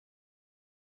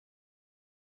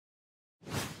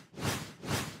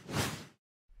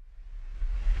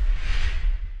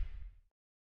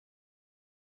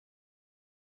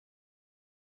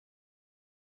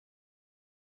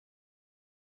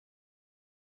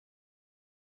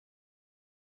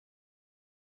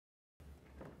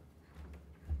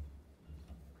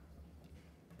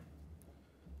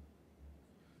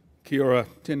Kia ora,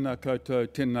 tēnā koutou,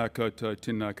 tēnā koutou,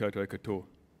 tēnā koutou katoa.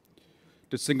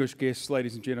 Distinguished guests,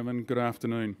 ladies and gentlemen, good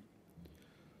afternoon.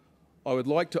 I would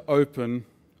like to open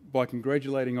by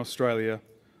congratulating Australia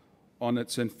on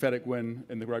its emphatic win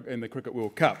in the Cricket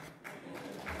World Cup.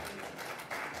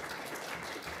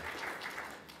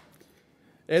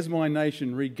 As my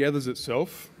nation regathers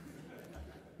itself,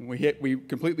 we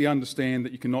completely understand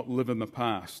that you cannot live in the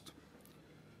past.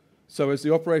 So as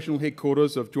the operational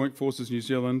headquarters of Joint Forces New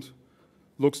Zealand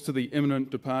looks to the imminent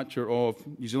departure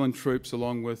of New Zealand troops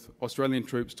along with Australian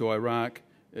troops to Iraq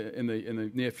in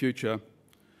the near future,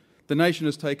 the nation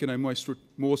has taken a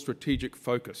more strategic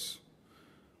focus.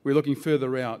 We're looking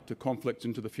further out to conflicts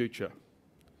into the future.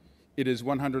 It is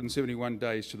 171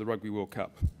 days to the Rugby World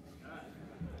Cup.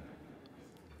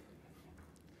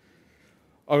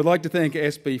 I would like to thank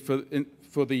ASPI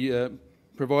for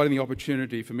providing the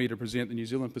opportunity for me to present the New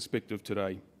Zealand perspective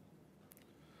today.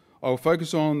 I will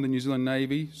focus on the New Zealand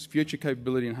Navy's future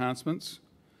capability enhancements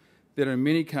that in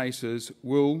many cases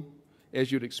will,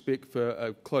 as you'd expect for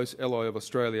a close ally of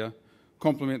Australia,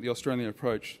 complement the Australian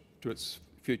approach to its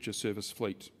future service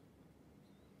fleet.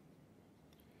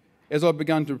 As I've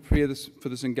begun to prepare for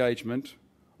this engagement,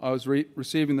 I was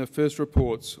receiving the first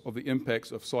reports of the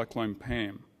impacts of Cyclone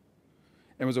Pam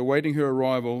and was awaiting her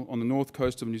arrival on the north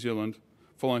coast of New Zealand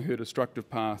following her destructive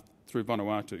path through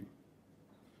Vanuatu.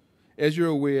 As you're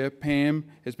aware, Pam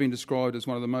has been described as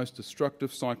one of the most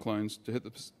destructive cyclones to hit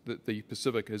the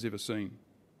Pacific has ever seen.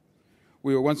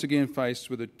 We were once again faced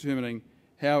with determining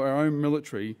how our own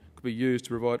military could be used to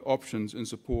provide options in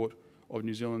support of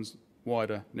New Zealand's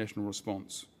wider national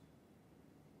response.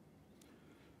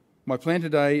 My plan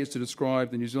today is to describe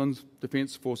the New Zealand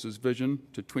Defence Force's vision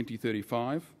to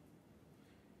 2035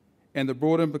 and the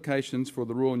broad implications for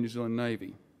the Royal New Zealand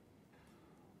Navy.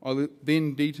 I'll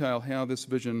then detail how this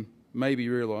vision may be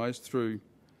realised through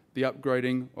the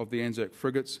upgrading of the ANZAC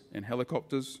frigates and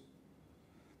helicopters,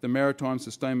 the Maritime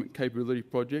Sustainment Capability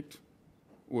Project,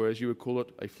 or as you would call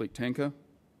it, a fleet tanker,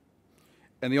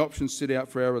 and the options set out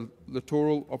for our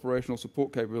littoral operational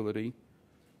support capability,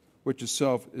 which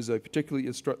itself is a particularly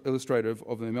illustrative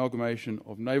of the amalgamation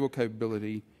of naval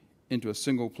capability into a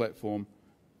single platform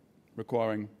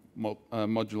requiring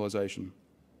modularisation.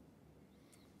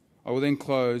 I will then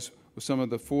close with some of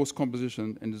the force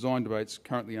composition and design debates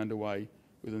currently underway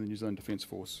within the New Zealand Defence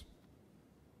Force.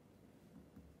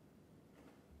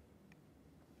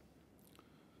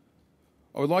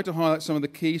 I would like to highlight some of the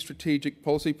key strategic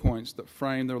policy points that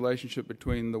frame the relationship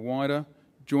between the wider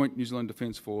Joint New Zealand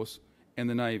Defence Force and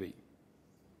the Navy.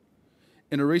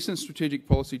 In a recent strategic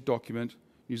policy document,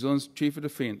 New Zealand's Chief of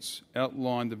Defence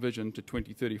outlined the vision to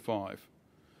 2035,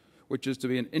 which is to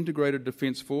be an integrated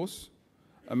defence force,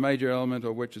 a major element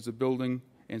of which is the building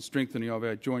and strengthening of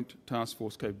our joint task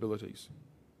force capabilities.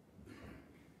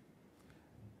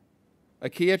 A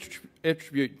key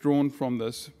attribute drawn from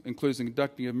this includes the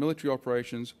conducting of military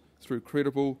operations through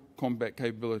credible combat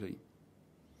capability.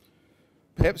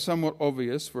 Perhaps somewhat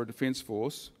obvious for a defence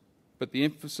force, but the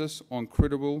emphasis on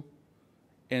credible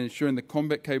and ensuring the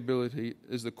combat capability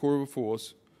is the core of a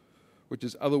force which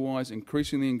is otherwise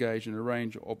increasingly engaged in a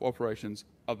range of operations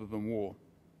other than war.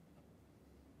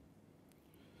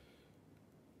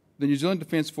 The New Zealand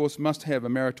Defence Force must have a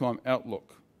maritime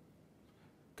outlook.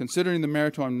 Considering the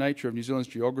maritime nature of New Zealand's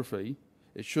geography,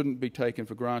 it shouldn't be taken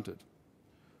for granted.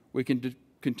 We can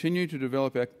continue to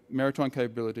develop our maritime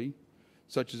capability,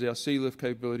 such as our sea lift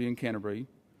capability in Canterbury,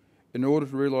 in order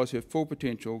to realise her full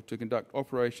potential to conduct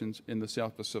operations in the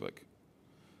South Pacific.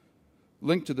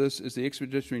 Linked to this is the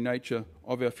expeditionary nature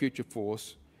of our future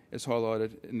force, as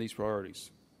highlighted in these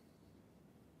priorities.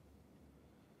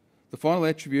 The final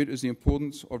attribute is the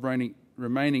importance of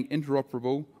remaining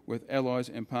interoperable with allies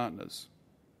and partners.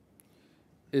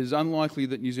 It is unlikely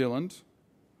that New Zealand,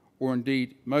 or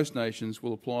indeed most nations,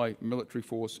 will apply military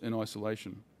force in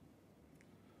isolation.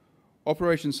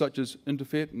 Operations such as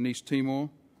Interfet in East Timor,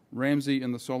 Ramsey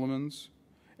in the Solomons,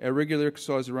 our regular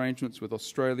exercise arrangements with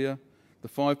Australia, the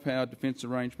five-power defence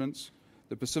arrangements,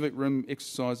 the Pacific Rim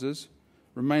exercises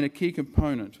remain a key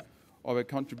component of our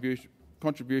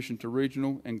contribution to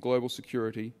regional and global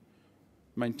security,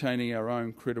 maintaining our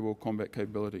own credible combat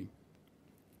capability.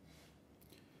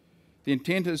 The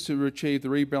intent is to achieve the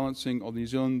rebalancing of the New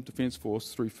Zealand Defence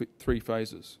Force through three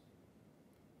phases.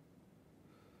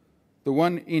 The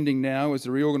one ending now is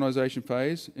the reorganisation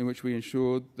phase, in which we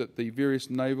ensure that the various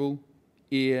naval,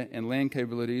 air and land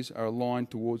capabilities are aligned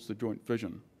towards the joint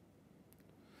vision.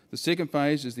 The second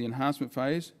phase is the enhancement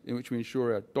phase, in which we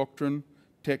ensure our doctrine,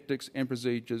 tactics and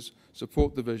procedures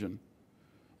support the vision,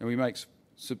 and we make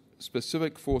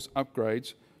specific force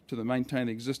upgrades to maintain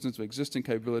the existence of existing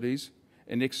capabilities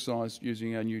and exercise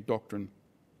using our new doctrine.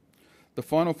 The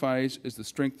final phase is the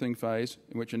strengthening phase,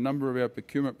 in which a number of our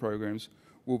procurement programs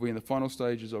will be in the final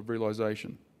stages of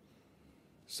realisation,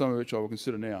 some of which I will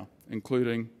consider now,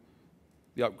 including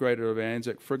the upgrade of our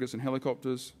ANZAC frigates and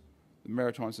helicopters, the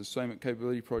Maritime Sustainment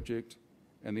Capability Project,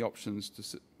 and the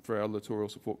options for our littoral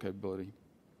support capability.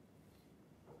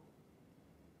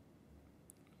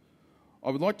 I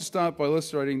would like to start by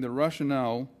illustrating the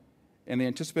rationale and the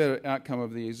anticipated outcome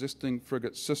of the existing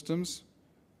frigate systems.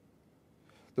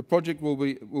 The project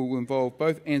will involve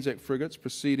both ANZAC frigates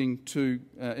proceeding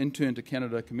in turn to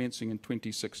Canada commencing in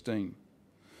 2016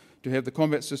 to have the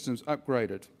combat systems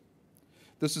upgraded.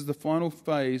 This is the final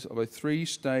phase of a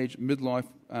three-stage midlife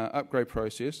upgrade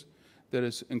process that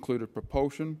has included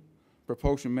propulsion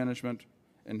management,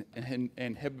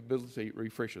 and habitability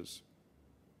refreshers.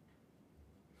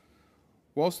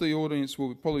 Whilst the audience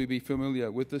will probably be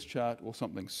familiar with this chart or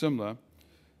something similar,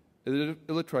 it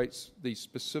illustrates the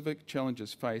specific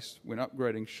challenges faced when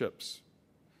upgrading ships,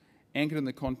 anchored in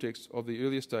the context of the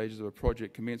earlier stages of a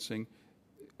project commencement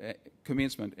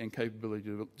and capability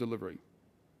delivery.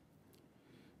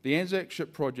 The ANZAC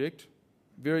ship project,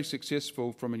 very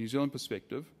successful from a New Zealand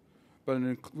perspective, but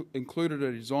it included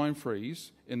a design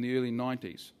freeze in the early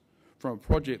 90s from a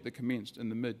project that commenced in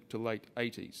the mid to late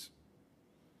 80s.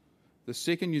 The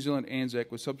second New Zealand ANZAC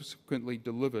was subsequently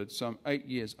delivered some 8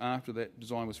 years after that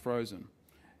design was frozen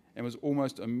and was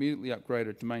almost immediately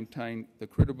upgraded to maintain the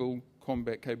credible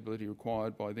combat capability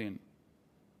required by then.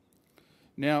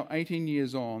 Now, 18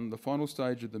 years on, the final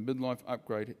stage of the midlife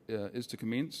upgrade is to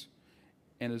commence,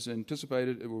 and is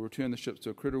anticipated it will return the ships to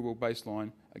a credible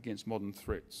baseline against modern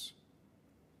threats.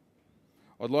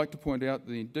 I'd like to point out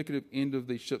that the indicative end of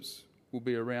these ships will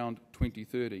be around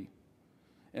 2030,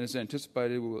 and it's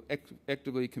anticipated we will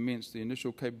actively commence the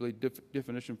initial capability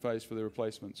definition phase for the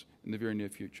replacements in the very near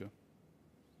future.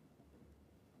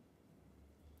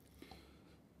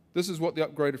 This is what the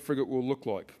upgraded frigate will look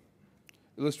like,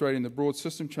 illustrating the broad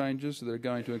system changes that are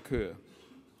going to occur.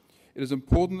 It is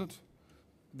important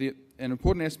an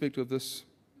important aspect of this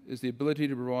is the ability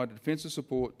to provide defensive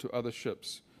support to other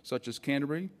ships, such as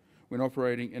Canterbury, when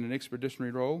operating in an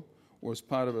expeditionary role or as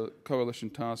part of a coalition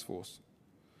task force.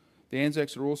 The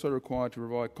ANZACs are also required to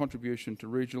provide contribution to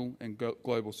regional and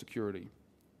global security.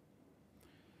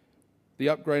 The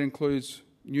upgrade includes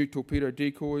new torpedo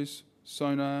decoys,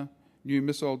 sonar, new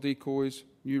missile decoys,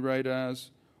 new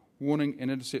radars, warning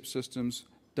and intercept systems,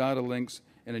 data links,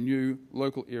 and a new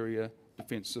local area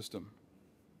defence system.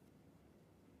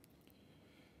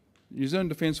 The New Zealand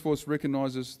Defence Force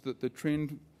recognises that the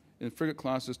trend in frigate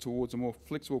classes towards a more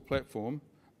flexible platform,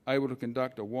 able to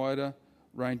conduct a wider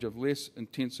range of less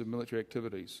intensive military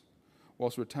activities,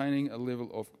 whilst retaining a level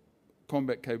of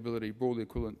combat capability broadly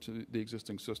equivalent to the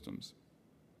existing systems.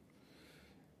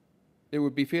 It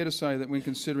would be fair to say that when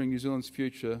considering New Zealand's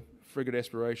future frigate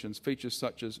aspirations, features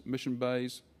such as mission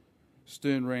bays,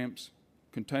 stern ramps,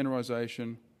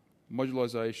 containerisation,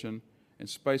 modularisation, and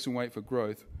space and weight for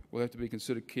growth will have to be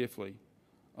considered carefully,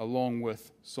 along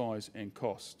with size and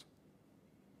cost.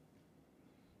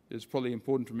 It's probably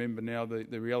important to remember now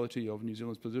the reality of New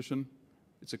Zealand's position.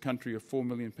 It's a country of 4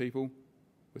 million people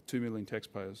with 2 million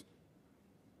taxpayers.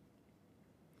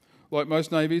 Like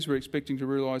most navies, we're expecting to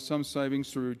realise some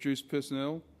savings through reduced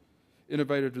personnel,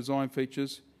 innovative design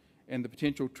features, and the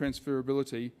potential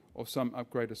transferability of some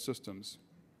upgraded systems.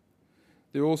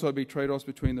 There will also be trade-offs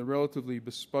between the relatively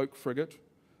bespoke frigate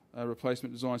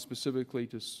replacement design specifically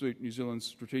to suit New Zealand's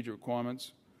strategic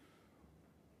requirements,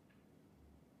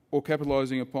 or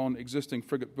capitalising upon existing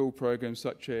frigate build programs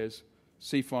such as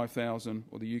C5000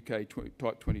 or the UK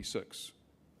Type 26.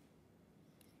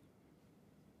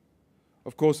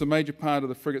 Of course, the major part of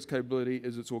the frigate's capability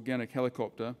is its organic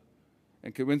helicopter,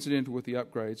 and coincidental with the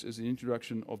upgrades is the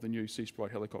introduction of the new Sea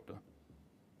Sprite helicopter.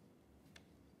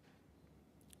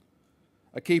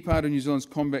 A key part of New Zealand's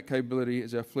combat capability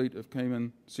is our fleet of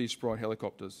Cayman Sea Sprite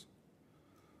helicopters.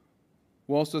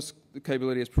 Whilst this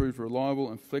capability has proved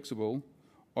reliable and flexible,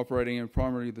 operating in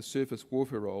primarily the surface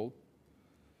warfare role,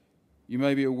 you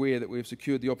may be aware that we have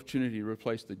secured the opportunity to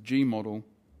replace the G model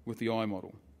with the I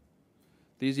model.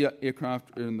 These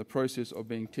aircraft are in the process of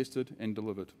being tested and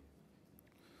delivered.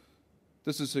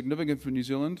 This is significant for New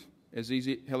Zealand, as these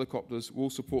helicopters will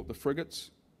support the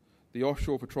frigates, the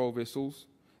offshore patrol vessels,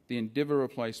 the Endeavour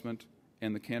replacement,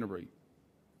 and the Canterbury.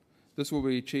 This will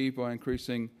be achieved by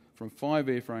increasing from 5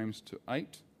 airframes to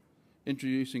 8,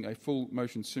 introducing a full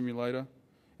motion simulator,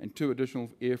 and 2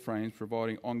 additional airframes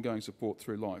providing ongoing support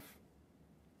through life.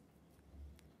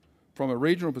 From a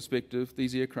regional perspective,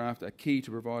 these aircraft are key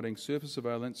to providing surface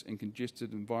surveillance in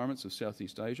congested environments of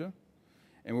Southeast Asia,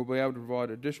 and will be able to provide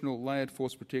additional layered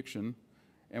force protection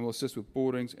and will assist with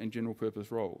boardings and general purpose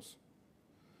roles.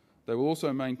 They will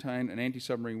also maintain an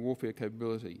anti-submarine warfare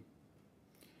capability.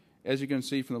 As you can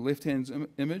see from the left-hand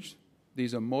image,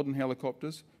 these are modern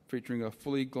helicopters featuring a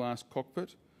fully glass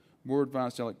cockpit, more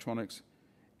advanced electronics,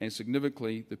 and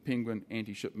significantly the Penguin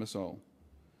anti-ship missile.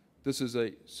 This is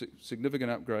a significant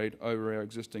upgrade over our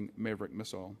existing Maverick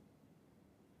missile.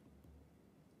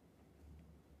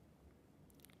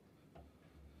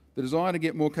 The desire to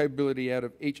get more capability out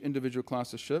of each individual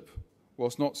class of ship,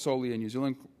 whilst not solely a New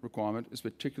Zealand requirement, is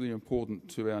particularly important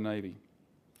to our Navy.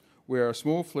 We are a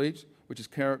small fleet which is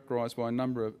characterised by a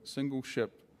number of single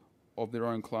ship of their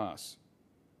own class.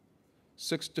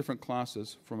 6 different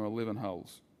classes from 11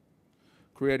 hulls,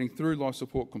 creating through life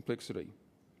support complexity.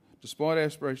 Despite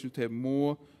aspirations to have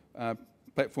more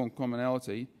platform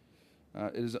commonality,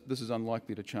 this is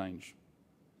unlikely to change.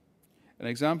 An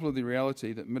example of the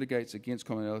reality that mitigates against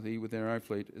commonality within our own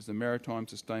fleet is the Maritime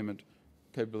Sustainment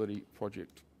Capability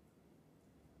Project.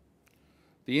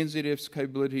 The NZF's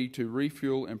capability to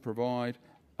refuel and provide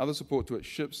other support to its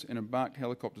ships and embarked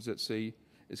helicopters at sea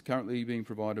is currently being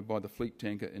provided by the fleet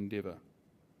tanker Endeavour.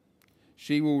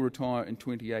 She will retire in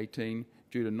 2018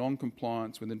 due to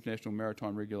non-compliance with international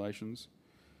maritime regulations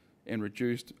and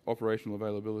reduced operational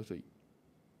availability.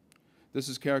 This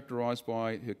is characterised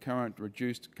by her current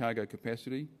reduced cargo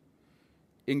capacity,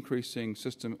 increasing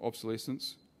system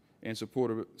obsolescence, and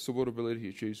supportability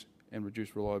issues and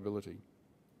reduced reliability.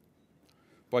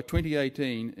 By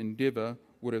 2018, Endeavour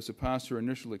would have surpassed her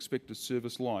initial expected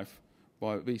service life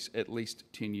by at least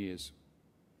 10 years.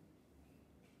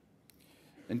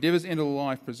 Endeavour's end of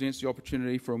life presents the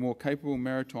opportunity for a more capable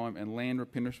maritime and land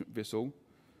replenishment vessel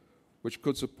which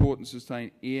could support and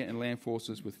sustain air and land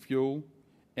forces with fuel,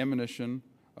 ammunition,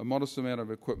 a modest amount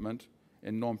of equipment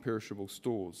and non-perishable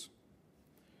stores.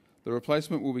 The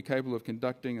replacement will be capable of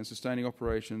conducting and sustaining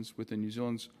operations within New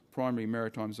Zealand's primary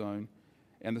maritime zone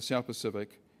and the South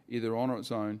Pacific, either on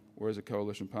its own or as a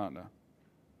coalition partner.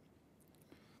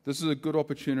 This is a good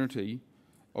opportunity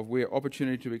of where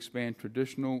opportunity to expand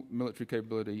traditional military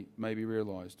capability may be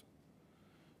realised.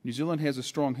 New Zealand has a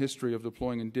strong history of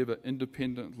deploying Endeavour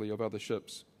independently of other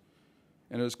ships,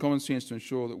 and it is common sense to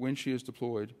ensure that when she is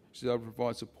deployed, she is able to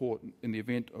provide support in the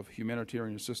event of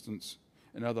humanitarian assistance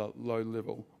and other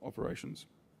low-level operations.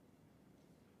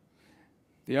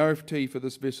 The RFT for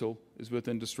this vessel is with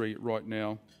industry right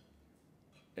now,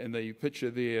 and the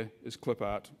picture there is clip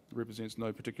art. It represents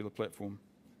no particular platform.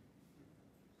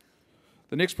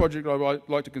 The next project I'd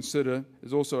like to consider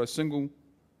is also a single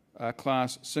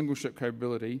class, single ship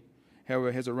capability, however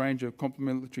it has a range of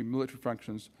complementary military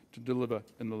functions to deliver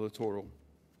in the littoral.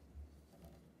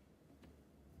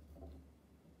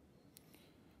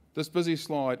 This busy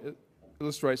slide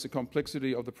illustrates the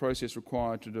complexity of the process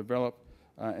required to develop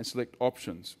and select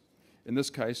options, in this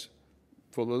case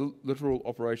for littoral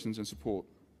operations and support.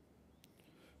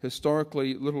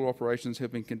 Historically, littoral operations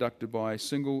have been conducted by a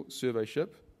single survey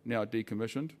ship, now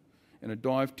decommissioned, and a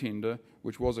dive tender,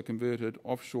 which was a converted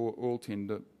offshore oil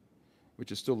tender,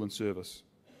 which is still in service.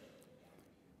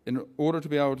 In order to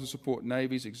be able to support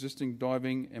Navy's existing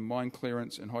diving and mine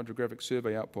clearance and hydrographic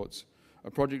survey outputs, a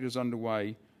project is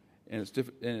underway and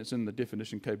it's in the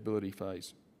definition capability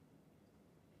phase.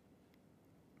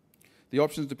 The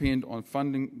options depend on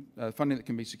funding that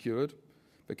can be secured,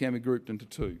 but can be grouped into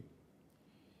 2.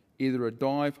 Either a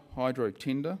dive hydro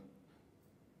tender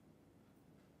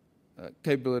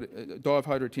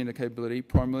capability,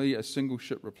 primarily a single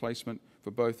ship replacement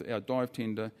for both our dive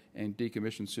tender and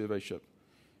decommissioned survey ship,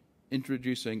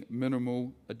 introducing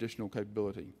minimal additional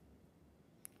capability.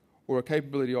 Or a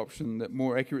capability option that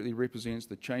more accurately represents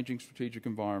the changing strategic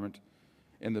environment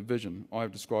and the vision I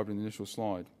have described in the initial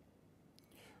slide.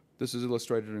 This is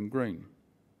illustrated in green.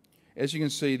 As you can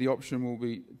see, the option will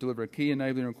deliver a key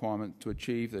enabling requirement to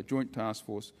achieve the joint task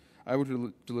force able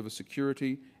to deliver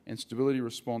security and stability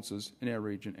responses in our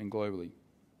region and globally.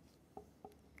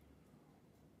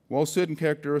 While certain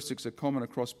characteristics are common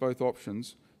across both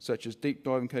options, such as deep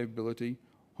diving capability,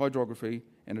 hydrography,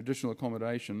 and additional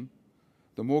accommodation,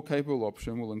 the more capable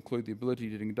option will include the ability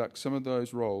to conduct some of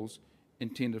those roles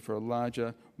intended for a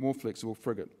larger, more flexible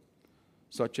frigate,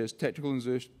 such as tactical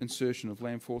insertion of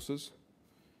land forces,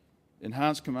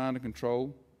 enhanced command and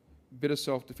control, better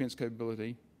self-defence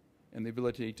capability, and the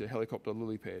ability to helicopter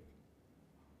lily pad.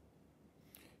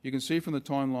 You can see from the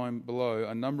timeline below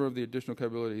a number of the additional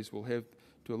capabilities will have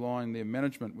to align their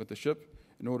management with the ship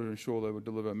in order to ensure they will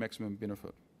deliver maximum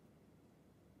benefit.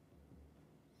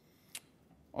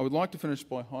 I would like to finish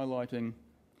by highlighting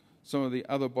some of the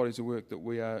other bodies of work that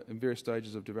we are in various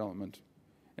stages of development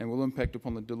and will impact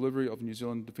upon the delivery of New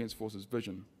Zealand Defence Force's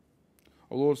vision.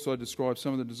 I'll also describe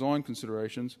some of the design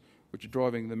considerations which are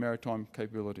driving the maritime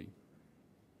capability.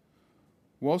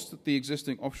 Whilst the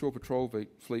existing offshore patrol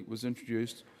fleet was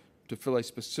introduced to fill a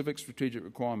specific strategic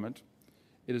requirement,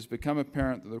 it has become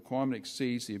apparent that the requirement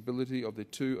exceeds the ability of the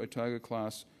two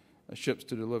Otago-class ships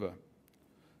to deliver.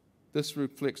 This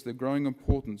reflects the growing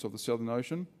importance of the Southern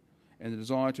Ocean and the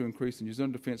desire to increase the New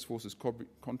Zealand Defence Force's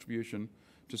contribution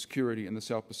to security in the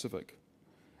South Pacific,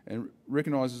 and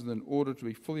recognises that in order to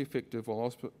be fully effective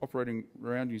while operating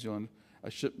around New Zealand,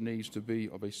 a ship needs to be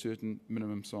of a certain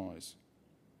minimum size.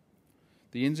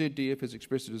 The NZDF has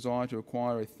expressed a desire to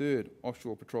acquire a third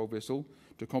offshore patrol vessel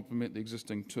to complement the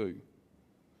existing two.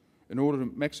 In order to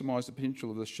maximise the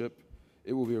potential of this ship,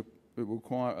 it will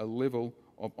require a level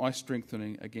of ice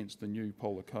strengthening against the new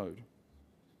polar code.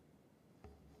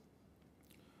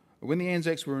 When the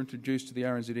ANZACs were introduced to the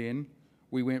RNZN,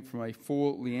 we went from a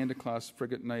 4 Leander-class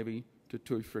frigate navy to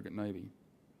 2 frigate navy.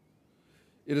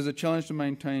 It is a challenge to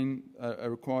maintain a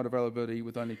required availability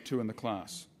with only 2 in the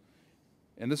class,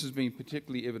 and this has been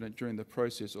particularly evident during the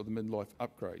process of the mid-life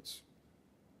upgrades,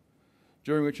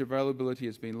 during which availability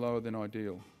has been lower than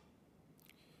ideal.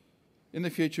 In the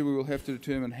future, we will have to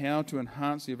determine how to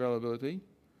enhance the availability,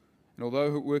 and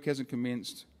although work hasn't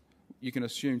commenced, you can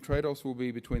assume trade-offs will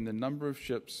be between the number of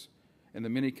ships and the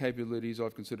many capabilities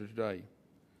I've considered today.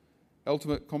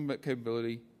 Ultimate combat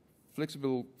capability,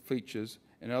 flexible features,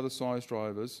 and other size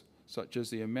drivers, such as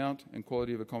the amount and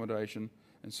quality of accommodation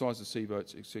and size of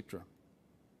seaboats, etc.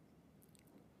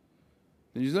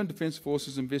 The New Zealand Defence Force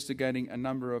is investigating a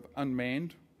number of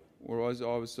unmanned, or as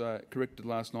I was corrected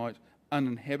last night,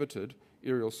 uninhabited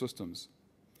aerial systems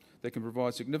that can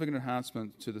provide significant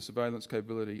enhancement to the surveillance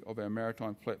capability of our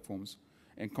maritime platforms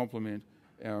and complement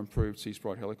our improved Sea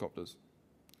Sprite helicopters.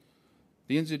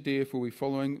 The NZDF will be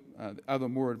following other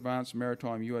more advanced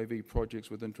maritime UAV projects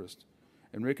with interest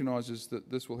and recognises that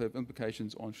this will have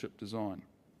implications on ship design.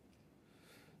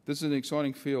 This is an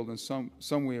exciting field and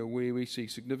somewhere where we see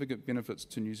significant benefits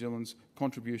to New Zealand's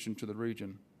contribution to the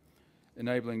region,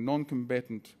 enabling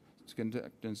non-combatant to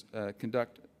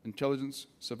conduct intelligence,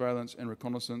 surveillance and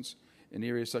reconnaissance in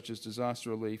areas such as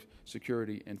disaster relief,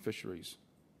 security and fisheries.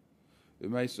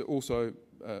 It may also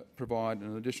provide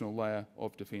an additional layer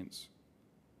of defence.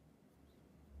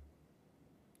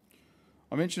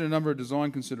 I mentioned a number of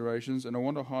design considerations, and I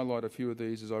want to highlight a few of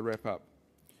these as I wrap up.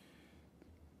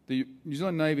 The New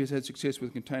Zealand Navy has had success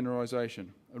with containerisation,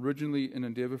 originally in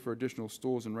endeavour for additional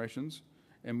stores and rations,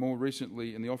 and more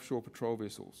recently in the offshore patrol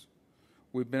vessels.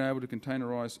 We've been able to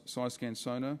containerise side-scan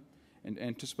sonar and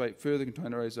anticipate further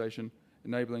containerisation,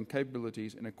 enabling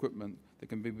capabilities and equipment that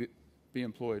can be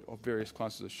employed of various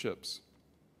classes of ships.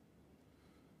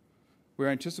 We're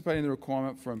anticipating the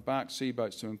requirement for embarked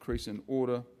seaboats to increase in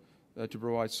order to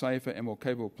provide safer and more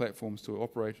capable platforms to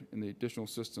operate in the additional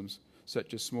systems,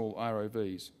 such as small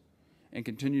ROVs, and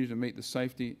continue to meet the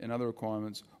safety and other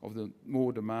requirements of the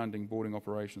more demanding boarding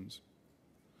operations.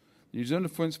 The New Zealand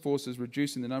Defence Force is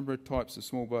reducing the number of types of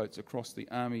small boats across the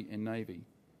Army and Navy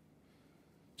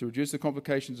to reduce the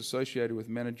complications associated with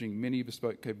managing many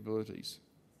bespoke capabilities.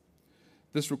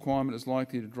 This requirement is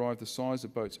likely to drive the size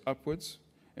of boats upwards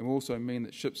and will also mean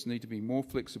that ships need to be more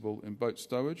flexible in boat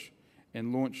stowage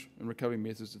and launch and recovery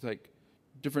methods to take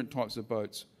different types of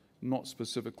boats not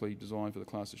specifically designed for the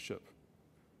class of ship.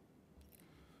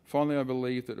 Finally, I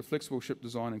believe that a flexible ship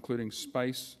design, including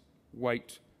space,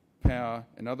 weight, power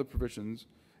and other provisions,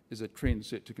 is a trend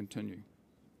set to continue.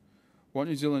 What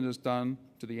New Zealand has done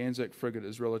to the ANZAC frigate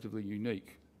is relatively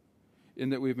unique, in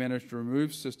that we've managed to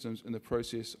remove systems in the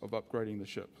process of upgrading the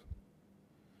ship.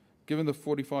 Given the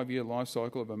 45-year life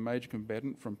cycle of a major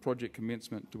combatant from project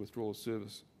commencement to withdrawal of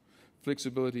service,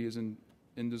 flexibility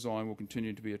in design will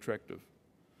continue to be attractive.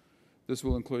 This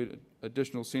will include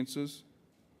additional sensors,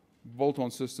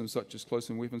 bolt-on systems such as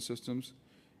close-in weapon systems,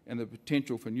 and the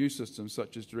potential for new systems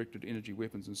such as directed energy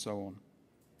weapons and so on.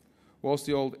 Whilst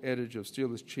the old adage of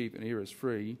steel is cheap and air is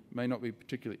free may not be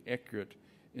particularly accurate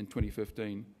in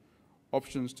 2015,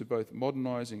 options to both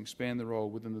modernise and expand the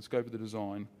role within the scope of the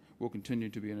design will continue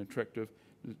to be an attractive,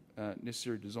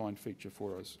 necessary design feature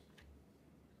for us.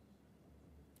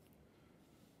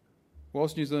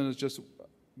 Whilst New Zealand is just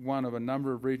one of a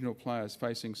number of regional players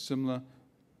facing similar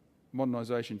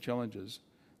modernisation challenges,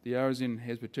 the RNZN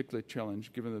has a particular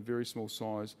challenge given the very small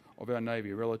size of our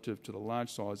Navy relative to the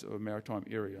large size of a maritime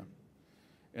area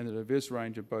and the diverse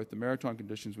range of both the maritime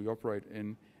conditions we operate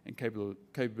in and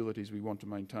capabilities we want to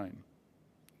maintain.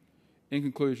 In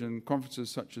conclusion,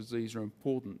 conferences such as these are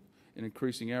important in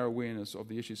increasing our awareness of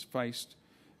the issues faced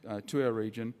to our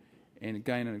region and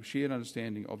again a shared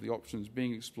understanding of the options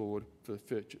being explored for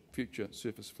future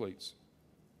surface fleets.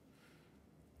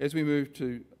 As we move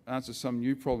to answer some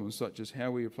new problems such as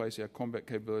how we replace our combat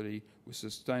capability with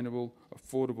sustainable,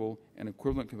 affordable and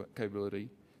equivalent capability,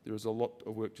 there is a lot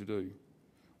of work to do.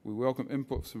 We welcome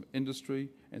input from industry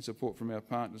and support from our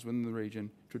partners within the region,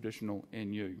 traditional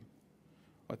and new.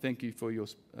 I thank you for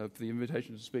the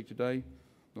invitation to speak today.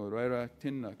 Nō reira,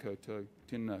 tēnā koutou,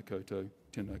 tēnā koutou,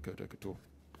 tēnā koutou katoa.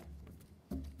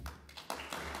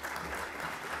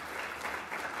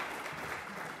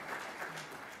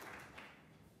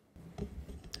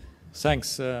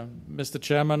 Thanks, Mr.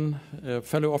 Chairman,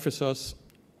 fellow officers,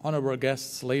 honorable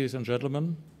guests, ladies and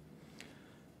gentlemen.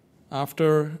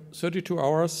 After 32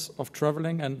 hours of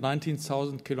traveling and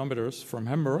 19,000 kilometers from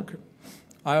Hamburg,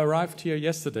 I arrived here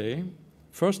yesterday,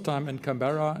 first time in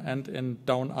Canberra and in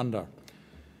Down Under.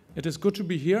 It is good to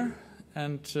be here,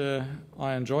 and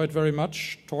I enjoyed very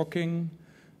much talking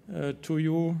to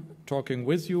you, talking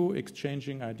with you,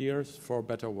 exchanging ideas for a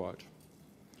better world.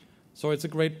 So it's a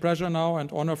great pleasure now and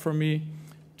honor for me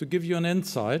to give you an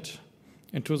insight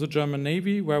into the German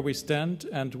Navy, where we stand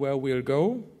and where we'll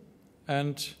go,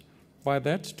 and by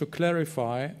that to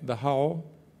clarify the how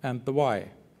and the why.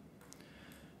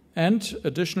 And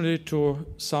additionally to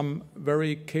some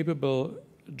very capable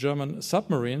German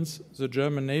submarines, the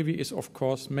German Navy is of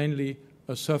course mainly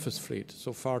a surface fleet,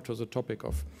 so far to the topic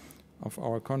of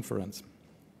our conference.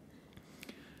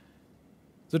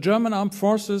 The German armed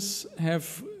forces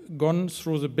have gone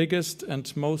through the biggest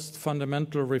and most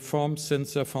fundamental reforms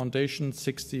since their foundation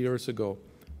 60 years ago.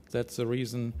 That's the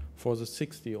reason for the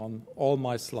 60 on all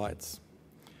my slides.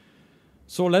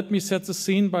 So let me set the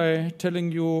scene by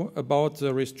telling you about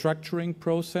the restructuring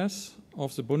process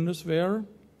of the Bundeswehr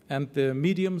and the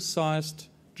medium-sized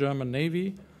German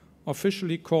Navy,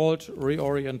 officially called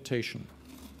reorientation.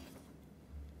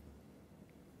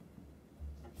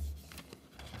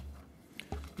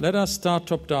 Let us start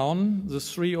top-down. The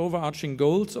three overarching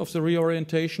goals of the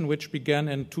reorientation, which began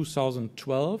in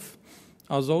 2012,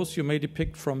 are those you may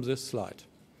depict from this slide.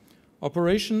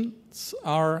 Operations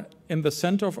are in the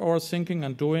center of our thinking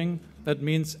and doing. That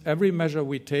means every measure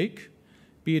we take,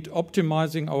 be it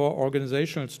optimizing our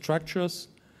organizational structures,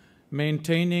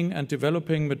 maintaining and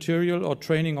developing material or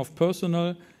training of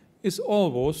personnel, is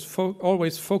always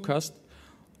focused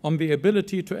on the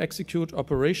ability to execute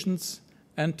operations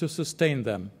and to sustain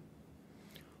them.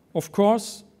 Of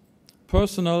course,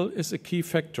 personnel is a key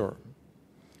factor.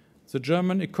 The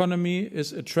German economy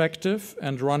is attractive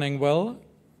and running well.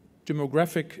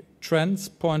 Demographic trends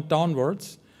point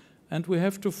downwards, and we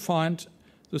have to find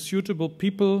the suitable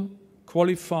people,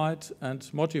 qualified and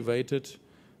motivated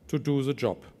to do the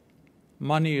job.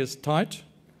 Money is tight,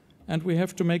 and we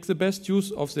have to make the best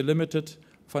use of the limited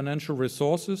financial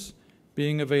resources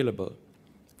being available.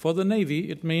 For the Navy,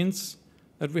 it means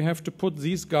that we have to put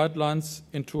these guidelines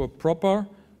into a proper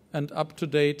and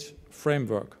up-to-date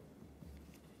framework.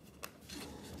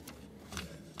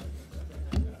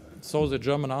 So the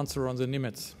German answer on the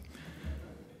Nimitz.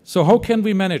 So how can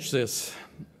we manage this?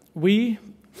 We,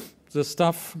 the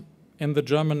staff in the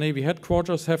German Navy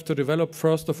headquarters, have to develop,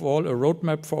 first of all, a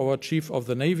roadmap for our Chief of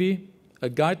the Navy, a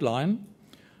guideline,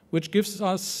 which gives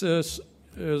us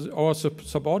our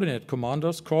subordinate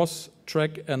commanders course,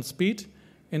 track and speed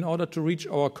in order to reach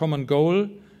our common goal,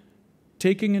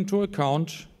 taking into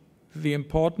account the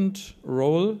important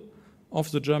role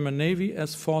of the German Navy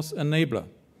as force enabler.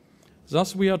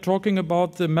 Thus, we are talking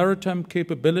about the maritime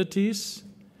capabilities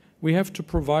we have to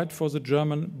provide for the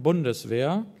German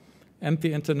Bundeswehr and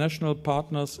the international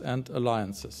partners and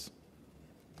alliances.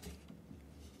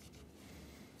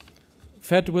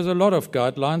 Fed with a lot of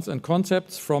guidelines and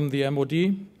concepts from the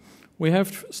MOD, we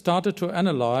have started to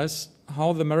analyze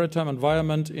how the maritime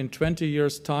environment in 20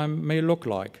 years' time may look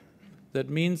like. That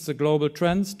means the global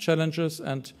trends, challenges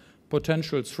and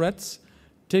potential threats,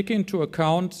 take into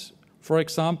account, for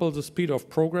example, the speed of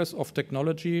progress of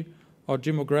technology or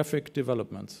demographic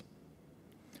developments.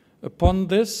 Upon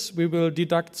this, we will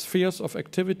deduct spheres of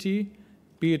activity,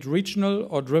 be it regional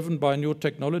or driven by new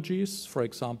technologies, for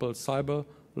example, cyber,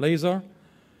 laser,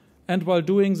 and while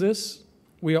doing this,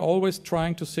 we are always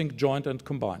trying to think joint and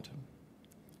combined.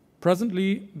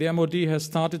 Presently, the MOD has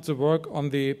started the work on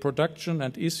the production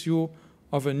and issue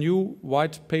of a new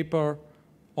white paper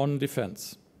on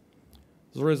defense.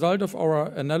 The result of our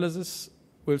analysis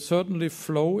will certainly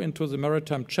flow into the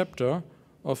maritime chapter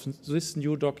of this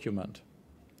new document.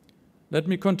 Let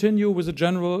me continue with a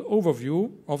general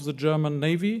overview of the German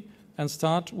Navy and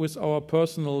start with our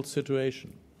personal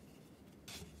situation.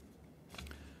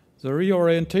 The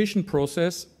reorientation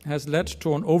process has led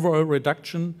to an overall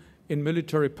reduction in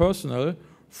military personnel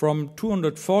from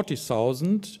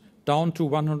 240,000 down to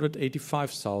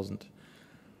 185,000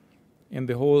 in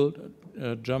the whole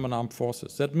German armed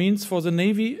forces. That means for the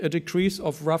Navy a decrease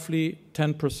of roughly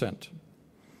 10%.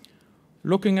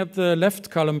 Looking at the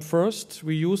left column first,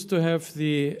 we used to have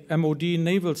the MOD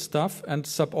naval staff and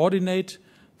subordinate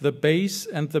the base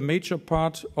and the major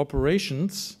part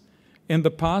operations in the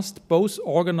past both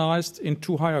organized in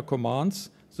two higher commands,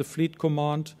 the Fleet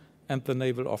Command and the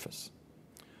Naval Office.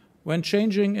 When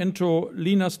changing into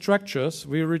leaner structures,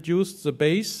 we reduced the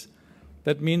base,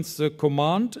 that means the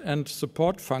command and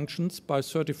support functions, by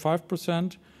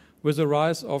 35%, with a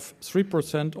rise of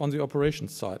 3% on the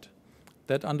operations side.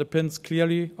 That underpins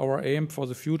clearly our aim for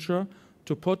the future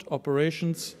to put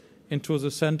operations into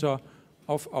the center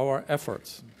of our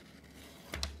efforts.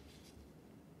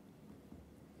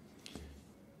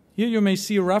 Here you may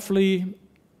see roughly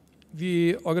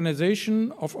the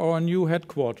organization of our new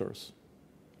headquarters.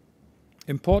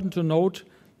 Important to note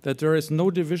that there is no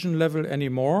division level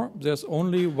anymore. There's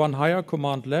only one higher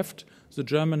command left, the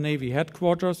German Navy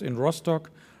headquarters in Rostock,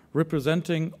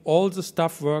 representing all the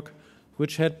staff work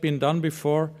which had been done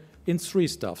before in 3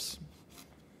 staffs.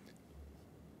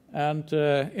 And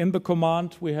in the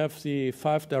command we have the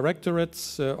 5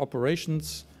 directorates,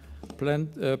 operations,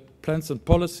 plans and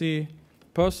policy,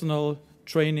 personnel,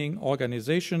 training,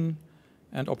 organization,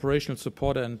 and operational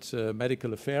support and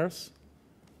medical affairs.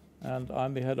 And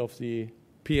I'm the head of the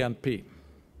P&P.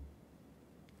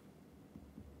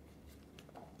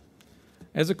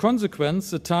 As a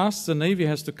consequence, the tasks the Navy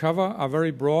has to cover are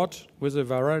very broad with a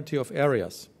variety of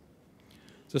areas.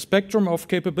 The spectrum of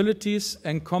capabilities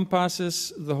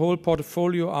encompasses the whole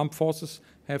portfolio armed forces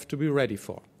have to be ready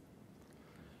for.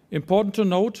 Important to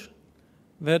note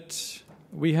that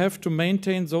we have to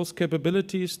maintain those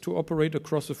capabilities to operate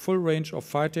across a full range of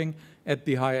fighting at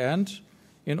the high end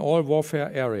in all warfare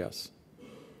areas.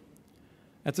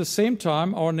 At the same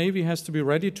time, our Navy has to be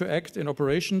ready to act in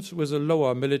operations with a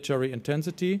lower military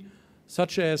intensity,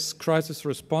 such as crisis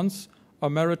response or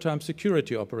maritime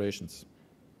security operations.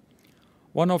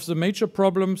 One of the major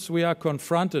problems we are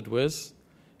confronted with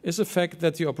is the fact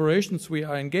that the operations we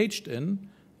are engaged in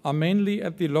are mainly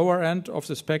at the lower end of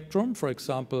the spectrum, for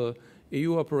example,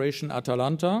 EU Operation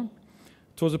Atalanta.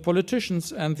 To the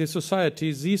politicians and the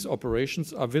society, these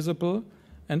operations are visible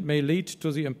and may lead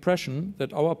to the impression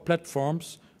that our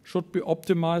platforms should be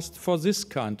optimized for this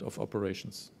kind of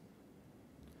operations.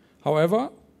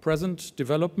 However, present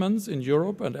developments in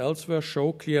Europe and elsewhere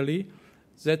show clearly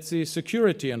that the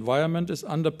security environment is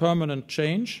under permanent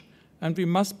change, and we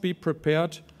must be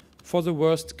prepared for the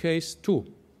worst case too.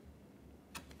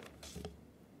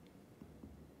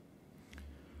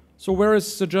 So where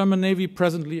is the German Navy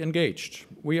presently engaged?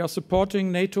 We are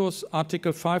supporting NATO's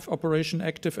Article 5 Operation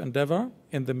Active Endeavour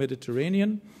in the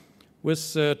Mediterranean with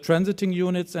transiting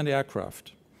units and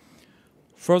aircraft.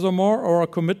 Furthermore, our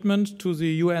commitment to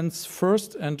the UN's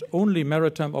first and only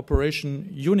maritime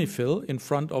operation UNIFIL in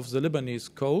front of the Lebanese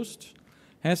coast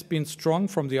has been strong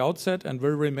from the outset and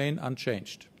will remain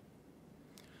unchanged.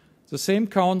 The same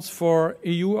counts for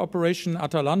EU Operation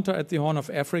Atalanta at the Horn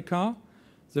of Africa,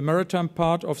 the maritime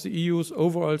part of the EU's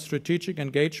overall strategic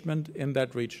engagement in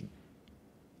that region.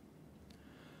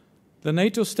 The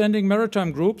NATO standing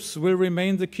maritime groups will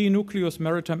remain the key nucleus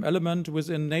maritime element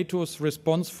within NATO's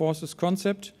response forces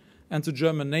concept, and the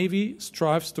German Navy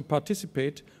strives to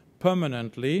participate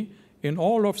permanently in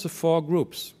all of the 4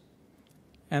 groups.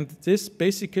 And this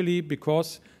basically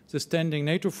because the standing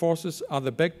NATO forces are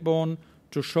the backbone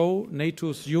to show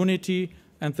NATO's unity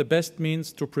and the best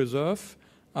means to preserve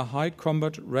a high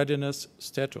combat readiness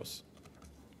status.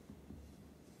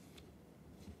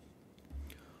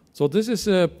 So this is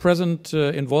a present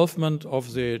involvement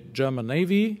of the German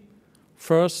Navy.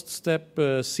 First step,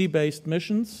 sea-based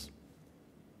missions.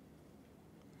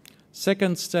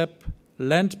 Second step,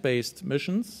 land-based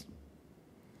missions.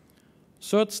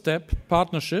 Third step,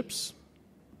 partnerships.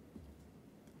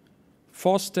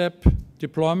 Fourth step,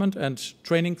 deployment and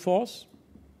training force.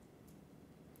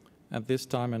 At this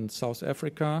time in South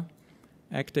Africa,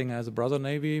 acting as a brother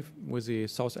navy with the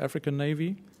South African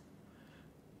Navy.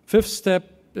 Fifth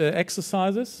step,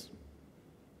 exercises.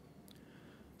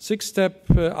 Sixth step,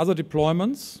 other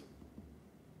deployments.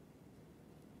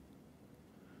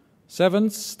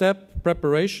 Seventh step,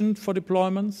 preparation for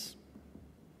deployments.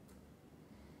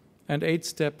 And eighth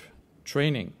step,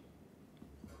 training.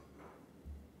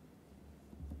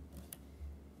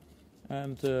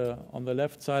 And on the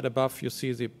left side above, you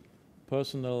see the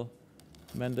personnel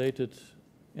mandated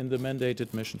in the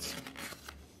mandated missions.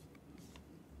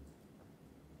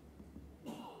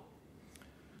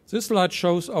 This slide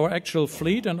shows our actual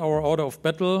fleet and our order of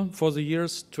battle for the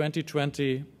years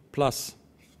 2020 plus.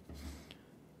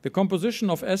 The composition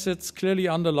of assets clearly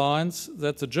underlines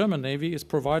that the German Navy is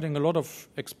providing a lot of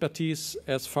expertise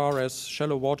as far as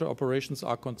shallow water operations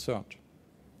are concerned.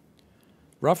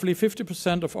 Roughly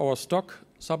 50% of our stock,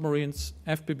 submarines,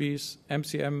 FPBs,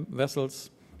 MCM vessels,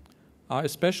 are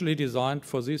especially designed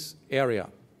for this area.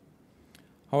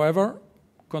 However,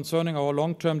 concerning our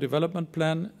long-term development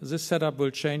plan, this setup will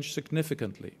change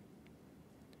significantly.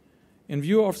 In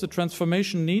view of the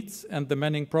transformation needs and the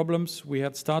manning problems, we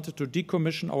had started to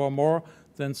decommission our more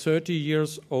than 30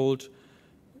 years old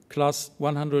Class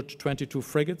 122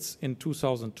 frigates in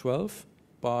 2012.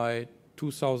 By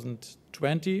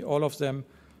 2020, all of them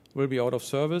will be out of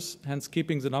service, hence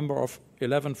keeping the number of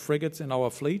 11 frigates in our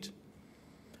fleet.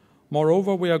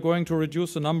 Moreover, we are going to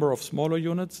reduce the number of smaller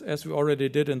units, as we already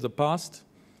did in the past.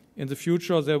 In the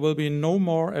future, there will be no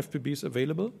more FPBs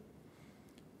available,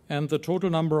 and the total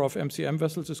number of MCM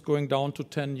vessels is going down to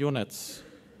 10 units.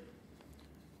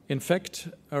 In fact,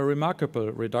 a remarkable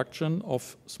reduction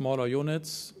of smaller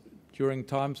units. During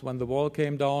times when the wall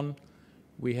came down,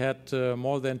 we had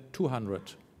more than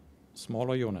 200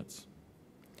 smaller units.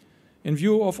 In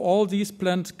view of all these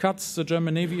planned cuts, the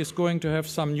German Navy is going to have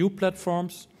some new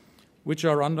platforms which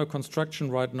are under construction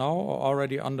right now or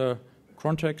already under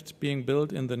contract being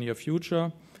built in the near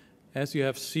future. As you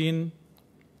have seen,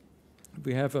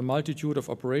 we have a multitude of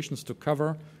operations to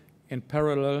cover. In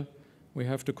parallel, we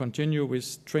have to continue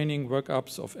with training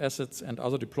workups of assets and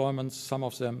other deployments, some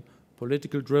of them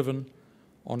political driven,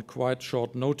 on quite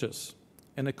short notice.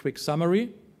 In a quick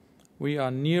summary, we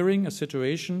are nearing a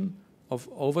situation of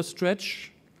overstretch,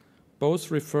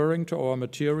 both referring to our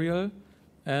material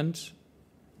and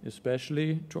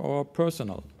especially to our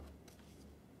personnel.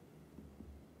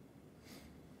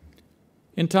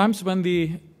 In times when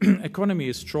the economy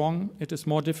is strong, it is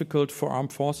more difficult for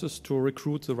armed forces to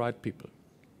recruit the right people.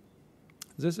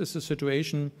 This is the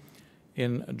situation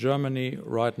in Germany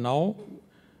right now.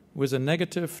 With a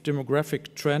negative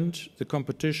demographic trend, the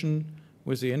competition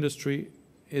with the industry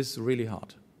is really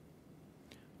hard.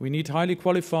 We need highly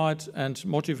qualified and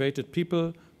motivated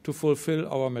people to fulfill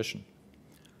our mission.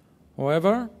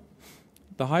 However,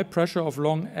 the high pressure of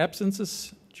long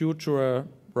absences due to a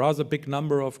rather big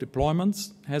number of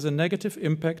deployments has a negative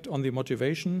impact on the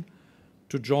motivation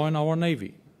to join our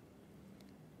Navy.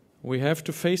 We have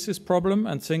to face this problem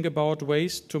and think about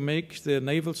ways to make the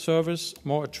naval service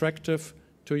more attractive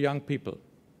to young people.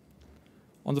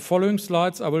 On the following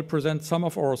slides, I will present some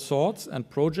of our thoughts and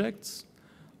projects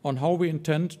on how we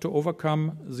intend to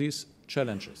overcome these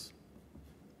challenges.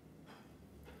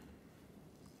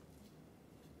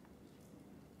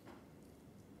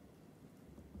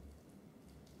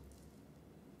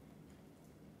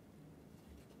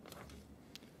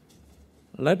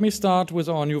 Let me start with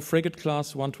our new frigate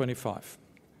class 125.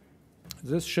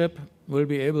 This ship will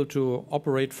be able to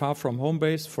operate far from home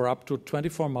base for up to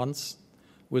 24 months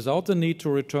without the need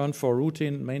to return for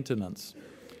routine maintenance.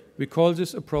 We call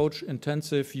this approach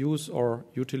intensive use or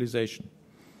utilization.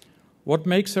 What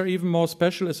makes her even more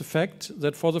special is the fact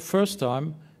that for the first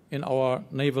time in our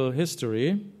naval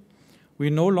history, we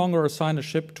no longer assign a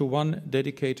ship to one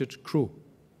dedicated crew.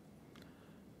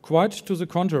 Quite to the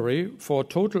contrary, for a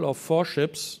total of 4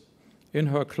 ships in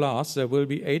her class, there will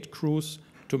be 8 crews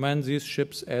to man these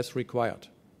ships as required.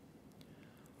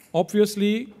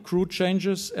 Obviously, crew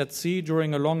changes at sea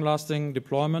during a long-lasting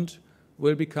deployment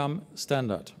will become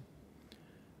standard.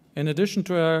 In addition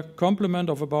to a complement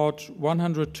of about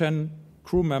 110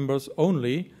 crew members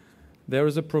only, there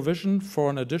is a provision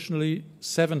for an additionally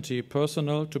 70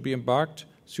 personnel to be embarked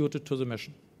suited to the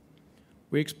mission.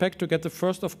 We expect to get the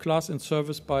first of class in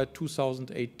service by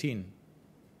 2018.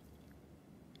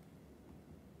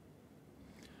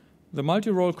 The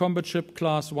multi-role combat ship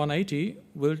class 180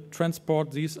 will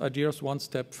transport these ideas one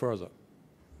step further.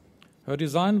 Her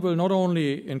design will not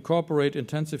only incorporate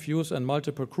intensive use and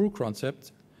multiple crew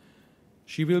concepts,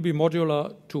 she will be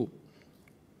modular too.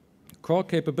 Core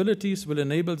capabilities will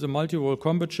enable the multi-role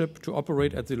combat ship to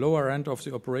operate at the lower end of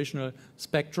the operational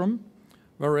spectrum,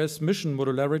 whereas mission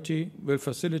modularity will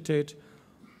facilitate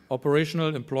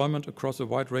operational employment across a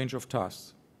wide range of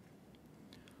tasks.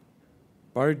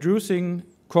 By reducing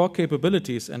core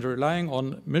capabilities and relying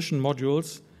on mission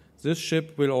modules, this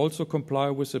ship will also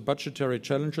comply with the budgetary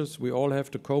challenges we all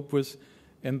have to cope with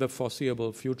in the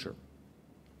foreseeable future.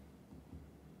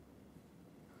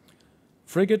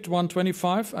 Frigate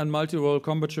 125 and multi-role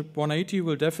combat ship 180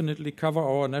 will definitely cover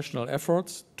our national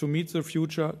efforts to meet the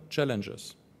future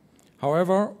challenges.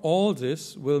 However, all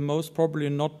this will most probably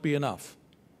not be enough.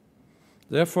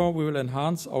 Therefore, we will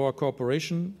enhance our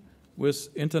cooperation with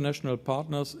international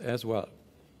partners as well.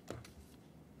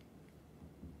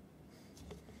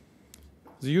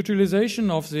 The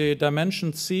utilization of the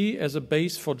Dimension C as a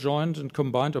base for joint and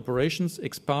combined operations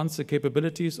expands the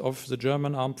capabilities of the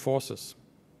German armed forces.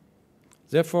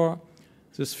 Therefore,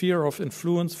 the sphere of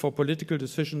influence for political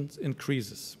decisions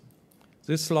increases.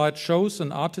 This slide shows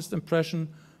an artist's impression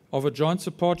of a joint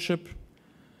support ship.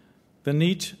 The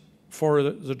need for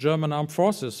the German armed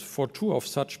forces for 2 of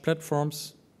such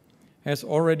platforms has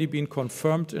already been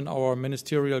confirmed in our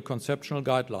ministerial conceptual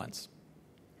guidelines.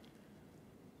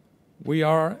 We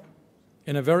are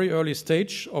in a very early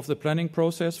stage of the planning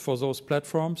process for those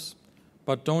platforms,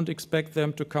 but don't expect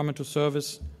them to come into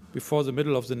service before the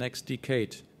middle of the next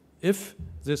decade, if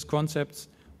these concepts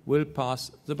will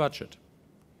pass the budget.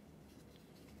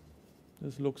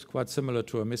 This looks quite similar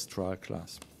to a Mistral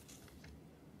class.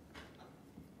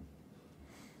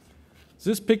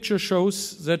 This picture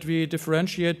shows that we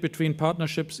differentiate between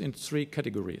partnerships in 3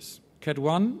 categories. Cat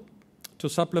 1, to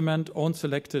supplement own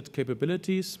selected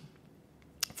capabilities,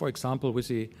 for example, with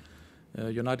the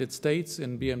United States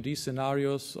in BMD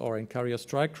scenarios or in carrier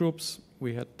strike groups.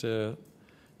 We had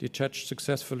detached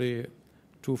successfully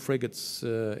 2 frigates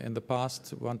in the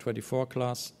past, 124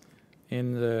 class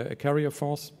in the carrier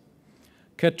force.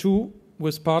 Cat 2,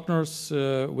 with partners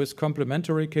with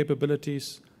complementary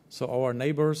capabilities, so our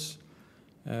neighbors,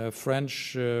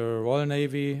 French Royal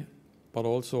Navy, but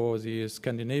also the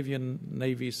Scandinavian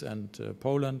navies and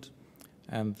Poland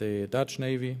and the Dutch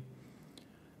Navy.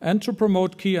 And to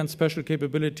promote key and special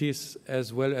capabilities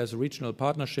as well as regional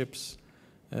partnerships,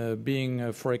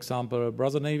 being, for example,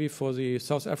 Brother Navy for the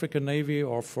South African Navy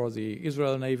or for the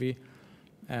Israel Navy,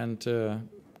 and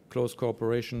close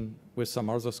cooperation with some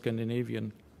other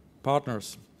Scandinavian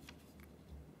partners.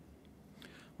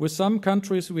 With some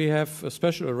countries we have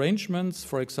special arrangements,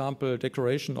 for example,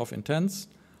 declaration of intents,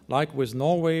 like with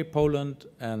Norway, Poland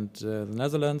and the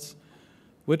Netherlands,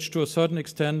 which to a certain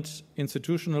extent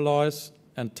institutionalize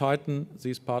and tighten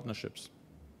these partnerships.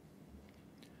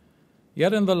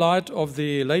 Yet in the light of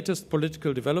the latest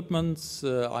political developments,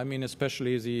 I mean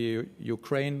especially the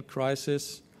Ukraine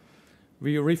crisis,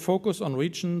 we refocus on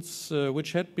regions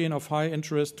which had been of high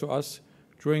interest to us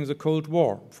during the Cold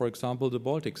War, for example, the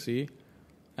Baltic Sea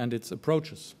and its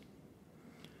approaches.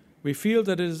 We feel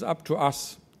that it is up to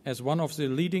us, as one of the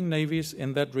leading navies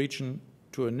in that region,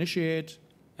 to initiate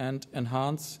and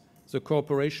enhance the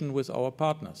cooperation with our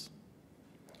partners.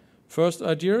 First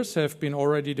ideas have been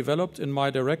already developed in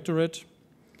my directorate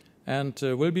and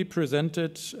will be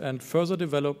presented and further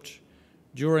developed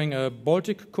during a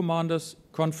Baltic Commanders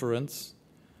Conference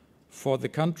for the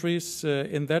countries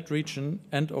in that region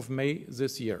end of May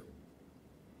this year.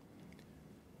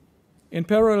 In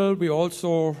parallel, we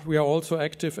are also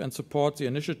active and support the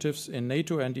initiatives in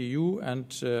NATO and EU,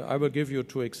 and I will give you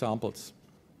 2 examples.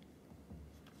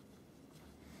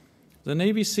 The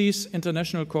Navy sees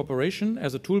international cooperation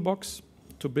as a toolbox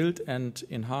to build and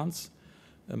enhance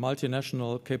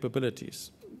multinational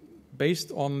capabilities.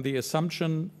 Based on the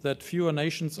assumption that fewer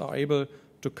nations are able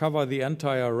to cover the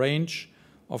entire range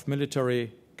of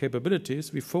military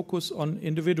capabilities, we focus on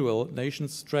individual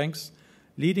nations' strengths,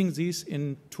 leading these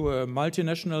into a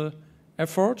multinational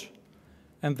effort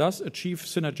and thus achieve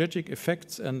synergetic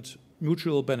effects and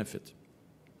mutual benefit.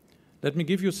 Let me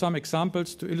give you some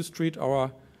examples to illustrate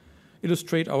our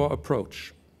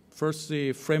approach. First,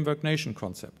 the framework nation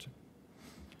concept.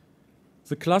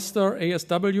 The cluster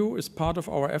ASW is part of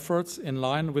our efforts in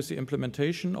line with the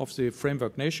implementation of the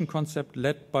framework nation concept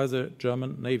led by the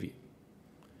German Navy.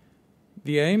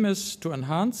 The aim is to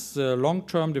enhance the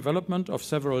long-term development of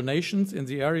several nations in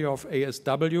the area of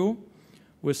ASW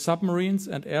with submarines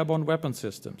and airborne weapon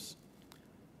systems.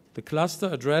 The cluster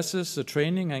addresses the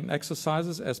training and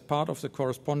exercises as part of the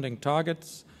corresponding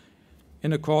targets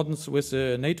in accordance with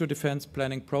the NATO defense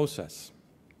planning process.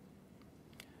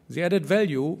 The added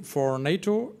value for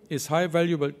NATO is high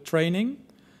valuable training,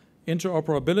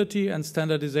 interoperability and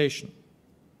standardization.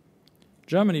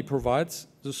 Germany provides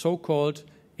the so-called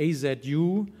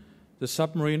AZU, the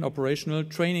Submarine Operational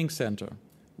Training Center,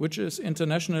 which is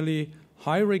internationally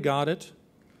high regarded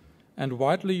and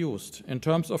widely used. In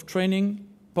terms of training,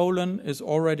 Poland is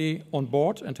already on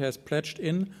board and has pledged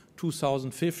in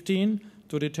 2015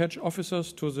 to detach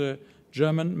officers to the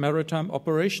German Maritime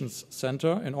Operations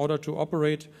Center in order to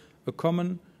operate a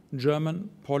common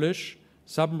German-Polish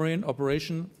submarine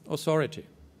operation authority.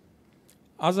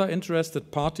 Other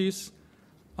interested parties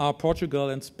are Portugal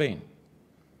and Spain.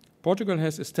 Portugal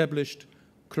has established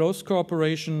close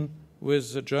cooperation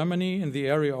with Germany in the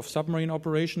area of submarine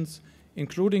operations,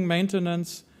 including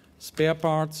maintenance, spare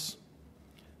parts,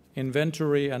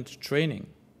 inventory, and training.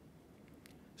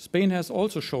 Spain has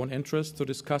also shown interest to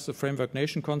discuss the framework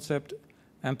nation concept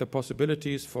and the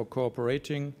possibilities for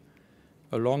cooperating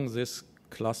along this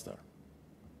cluster.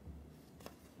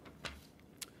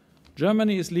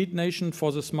 Germany is lead nation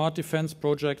for the Smart Defense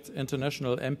Project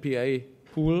International MPA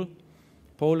pool.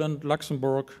 Poland,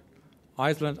 Luxembourg,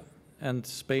 Iceland, and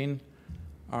Spain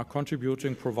are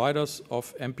contributing providers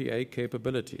of MPA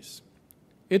capabilities.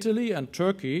 Italy and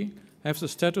Turkey have the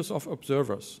status of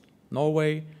observers.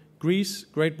 Norway, Greece,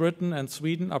 Great Britain, and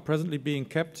Sweden are presently being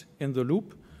kept in the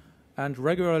loop and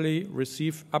regularly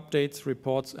receive updates,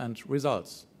 reports, and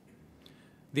results.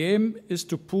 The aim is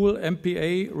to pool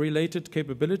MPA-related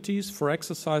capabilities for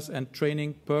exercise and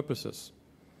training purposes.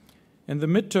 In the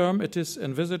midterm, it is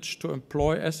envisaged to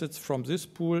employ assets from this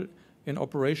pool in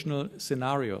operational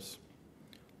scenarios.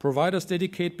 Providers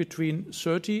dedicate between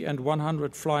 30 and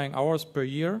 100 flying hours per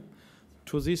year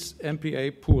to this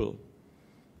MPA pool.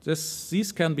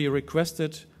 These can be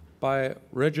requested by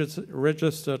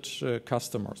registered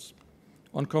customers.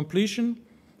 On completion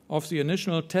of the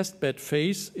initial testbed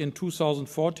phase in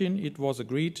 2014, it was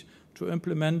agreed to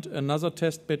implement another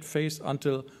testbed phase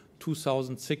until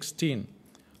 2016.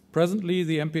 Presently,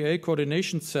 the MPA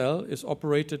coordination cell is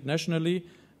operated nationally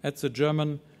at the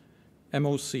German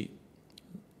MOC.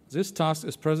 This task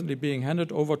is presently being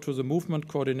handed over to the Movement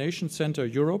Coordination Center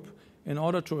Europe in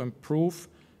order to improve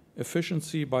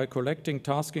efficiency by collecting,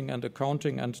 tasking, and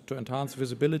accounting, and to enhance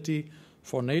visibility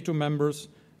for NATO members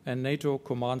and NATO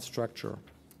command structure.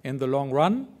 In the long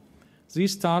run,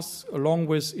 these tasks, along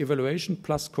with evaluation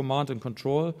plus command and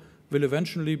control, will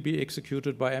eventually be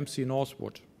executed by MC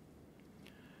Northwood.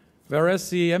 Whereas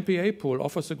the MPA pool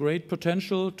offers a great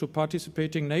potential to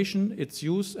participating nation, its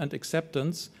use and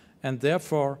acceptance, and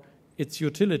therefore its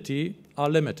utility, are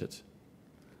limited.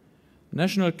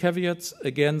 National caveats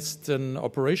against an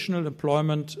operational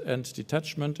employment and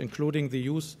detachment, including the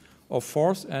use of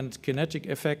force and kinetic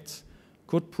effects,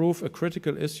 could prove a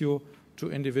critical issue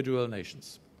to individual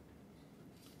nations.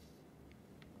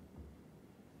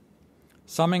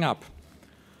 Summing up,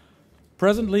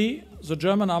 presently, the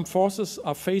German armed forces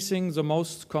are facing the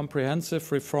most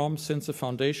comprehensive reform since the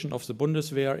foundation of the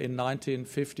Bundeswehr in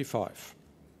 1955.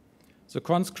 The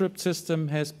conscript system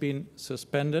has been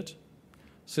suspended.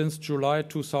 Since July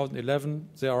 2011,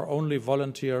 there are only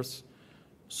volunteers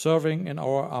serving in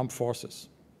our armed forces.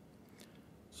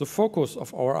 The focus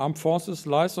of our armed forces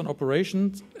lies on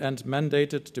operations and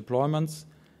mandated deployments,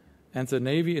 and the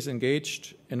Navy is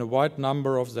engaged in a wide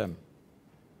number of them.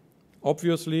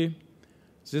 Obviously,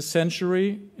 this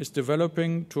century is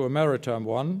developing to a maritime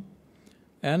one,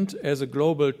 and as a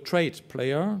global trade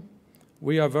player,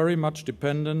 we are very much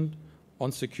dependent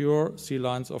on secure sea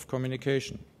lines of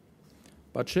communication.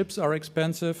 But ships are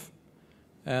expensive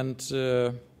and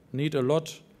need a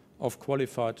lot of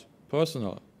qualified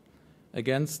personnel.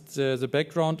 Against the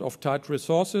background of tight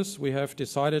resources, we have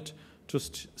decided to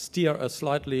steer a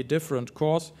slightly different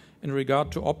course in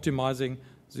regard to optimizing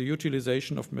the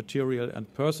utilization of material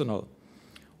and personnel.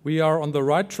 We are on the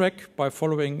right track by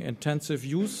following intensive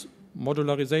use,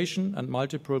 modularization, and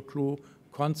multiple crew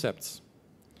concepts.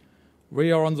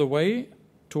 We are on the way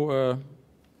to a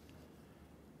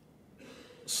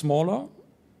smaller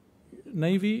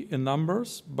Navy in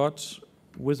numbers, but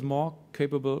with more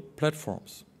capable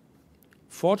platforms.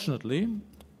 Fortunately,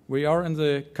 we are in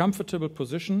the comfortable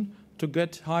position to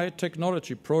get high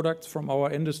technology products from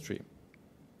our industry.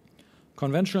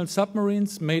 Conventional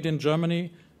submarines made in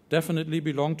Germany definitely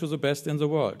belong to the best in the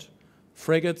world.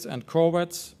 Frigates and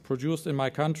corvettes produced in my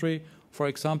country, for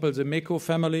example the MEKO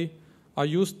family, are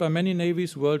used by many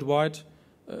navies worldwide,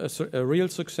 a real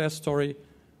success story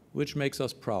which makes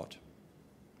us proud.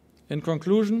 In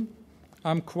conclusion,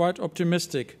 I'm quite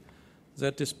optimistic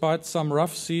that despite some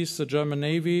rough seas, the German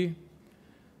Navy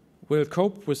will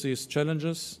cope with these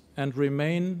challenges and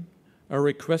remain a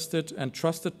requested and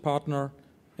trusted partner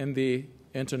in the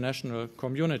international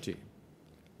community.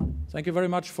 Thank you very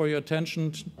much for your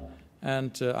attention,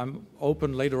 and I'm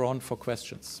open later on for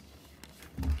questions.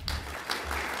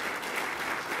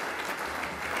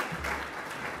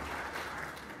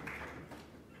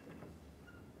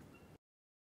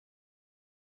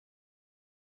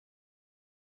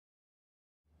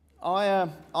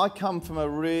 I come from a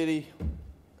really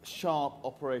sharp,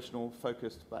 operational,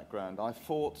 focused background. I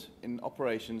fought in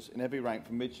operations in every rank,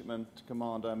 from midshipman to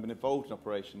commander, and been involved in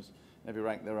operations in every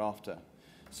rank thereafter.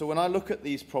 So when I look at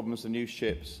these problems, the new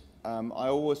ships, I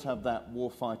always have that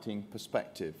warfighting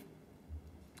perspective.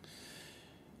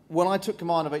 When I took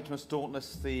command of HMS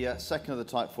Dauntless, the second of the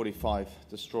Type 45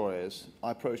 destroyers,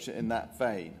 I approached it in that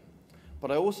vein.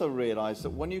 But I also realised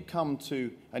that when you come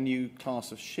to a new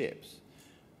class of ships,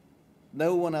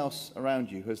 no one else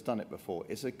around you has done it before.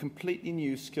 It's a completely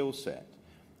new skill set.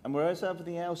 And whereas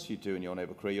everything else you do in your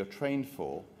naval career you're trained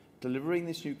for, delivering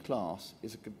this new class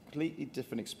is a completely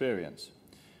different experience.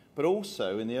 But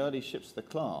also, in the early ships of the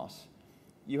class,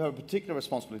 you have a particular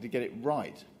responsibility to get it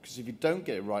right, because if you don't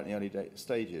get it right in the early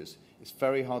stages, it's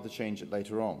very hard to change it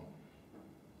later on.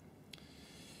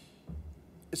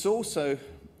 It's also,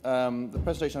 the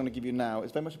presentation I'm going to give you now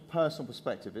is very much a personal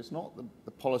perspective. It's not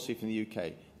the policy from the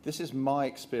UK. This is my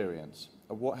experience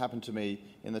of what happened to me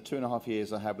in the 2.5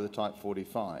 years I had with the Type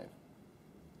 45.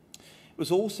 It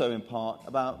was also, in part,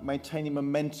 about maintaining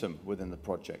momentum within the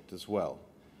project as well,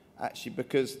 actually,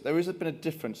 because there has been a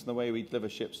difference in the way we deliver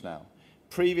ships now.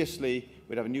 Previously,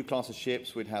 we'd have a new class of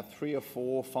ships, we'd have 3 or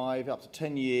 4, 5, up to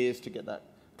 10 years to get that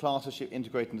class of ship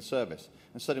integrated into service.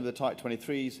 And certainly with the Type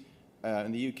 23s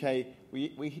in the UK,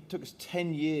 it took us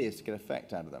 10 years to get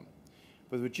effect out of them.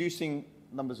 With reducing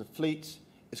numbers of fleets,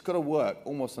 it's got to work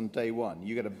almost on day one.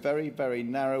 You get a very, very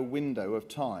narrow window of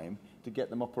time to get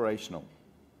them operational.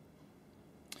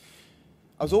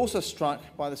 I was also struck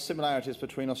by the similarities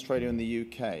between Australia and the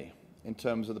UK in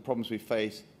terms of the problems we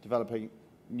face developing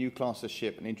new class of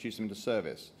ship and introducing them into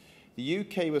service. The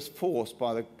UK was forced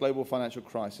by the global financial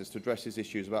crisis to address these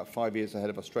issues about 5 years ahead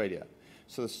of Australia.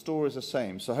 So the story is the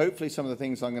same. So hopefully some of the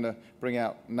things I'm going to bring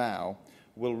out now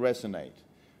will resonate.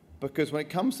 Because when it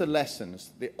comes to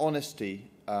lessons, the honesty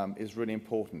is really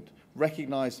important.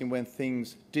 Recognising when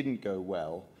things didn't go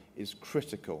well is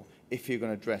critical if you're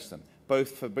going to address them,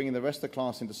 both for bringing the rest of the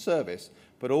class into service,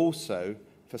 but also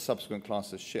for subsequent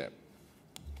classes of ship.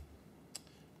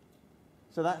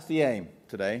 So that's the aim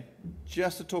today,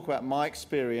 just to talk about my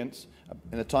experience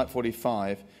in the Type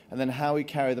 45 and then how we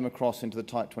carry them across into the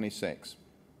Type 26.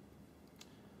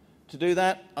 To do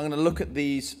that, I'm going to look at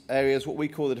these areas, what we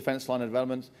call the defence line of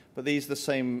development, but these are the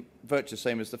same, virtually the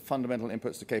same as the fundamental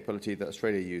inputs to capability that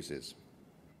Australia uses.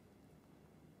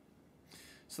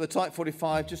 So the Type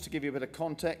 45, just to give you a bit of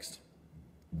context,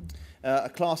 a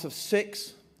class of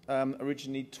 6,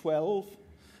 originally 12,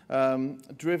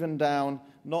 driven down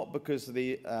not because of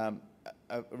the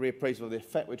reappraisal of the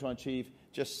effect we're trying to achieve,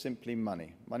 just simply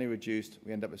money. Money reduced,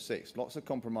 we end up with 6. Lots of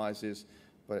compromises,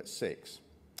 but it's 6.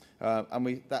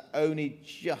 And that only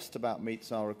just about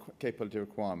meets our capability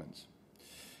requirements.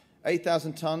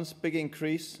 8,000 tonnes, big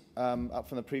increase, up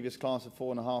from the previous class of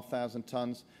 4,500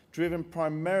 tonnes, driven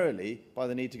primarily by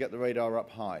the need to get the radar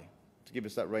up high to give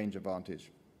us that range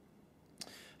advantage.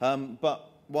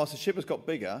 But whilst the ship has got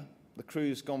bigger, the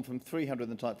crew's gone from 300 in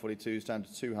the Type 42s down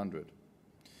to 200.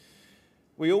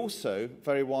 We also,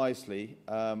 very wisely,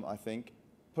 I think,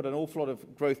 put an awful lot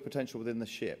of growth potential within the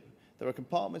ship. There are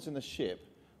compartments in the ship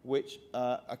which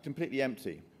are completely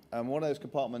empty. One of those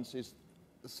compartments is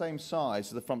the same size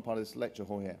as the front part of this lecture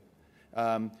hall here,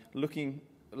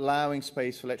 allowing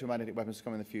space for electromagnetic weapons to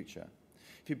come in the future.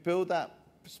 If you build that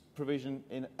provision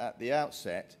in at the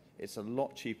outset, it's a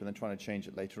lot cheaper than trying to change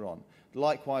it later on.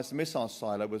 Likewise, the missile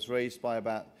silo was raised by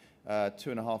about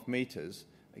 2.5 metres,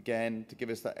 again, to give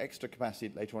us that extra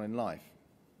capacity later on in life.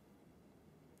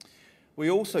 We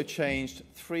also changed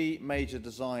 3 major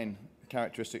design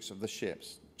characteristics of the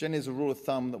ships. Generally, there's a rule of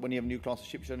thumb that when you have a new class of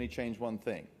ships, you only change one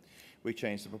thing. We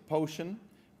changed the propulsion,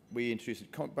 we introduced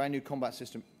a brand new combat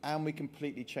system, and we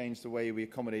completely changed the way we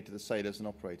accommodated the sailors and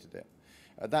operated it.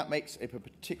 That makes it a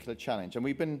particular challenge, and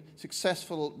we've been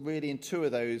successful really in 2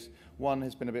 of those. One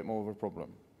has been a bit more of a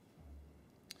problem.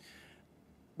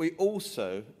 We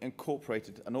also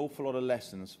incorporated an awful lot of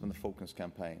lessons from the Falklands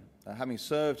campaign. Having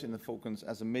served in the Falklands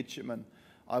as a midshipman,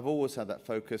 I've always had that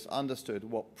focus, understood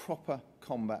what proper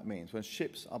combat means, when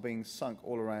ships are being sunk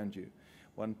all around you.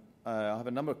 When I have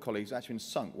a number of colleagues actually been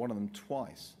sunk, one of them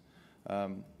twice.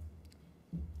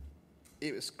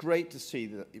 It was great to see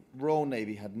that the Royal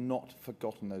Navy had not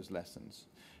forgotten those lessons.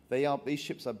 These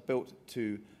ships are built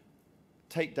to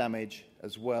take damage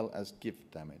as well as give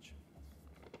damage.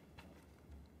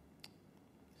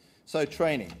 So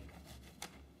training.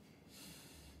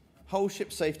 Whole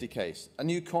ship safety case, a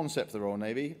new concept for the Royal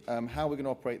Navy, how we're going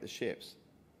to operate the ships,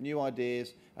 new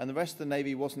ideas, and the rest of the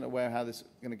Navy wasn't aware how this is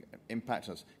going to impact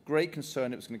us. Great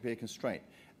concern it was going to be a constraint.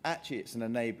 Actually, it's an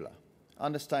enabler.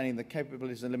 Understanding the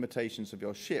capabilities and limitations of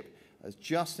your ship is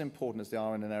just as important as they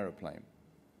are in an aeroplane.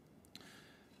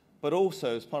 But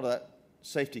also, as part of that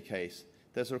safety case,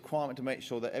 there's a requirement to make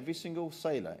sure that every single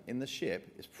sailor in the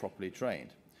ship is properly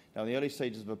trained. Now, in the early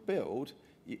stages of a build,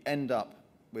 you end up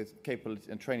with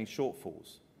capability and training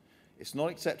shortfalls. It's not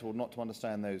acceptable not to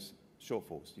understand those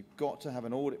shortfalls. You've got to have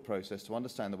an audit process to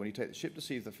understand that when you take the ship to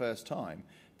sea for the first time,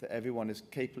 that everyone is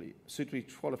suitably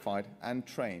qualified and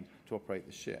trained to operate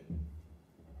the ship.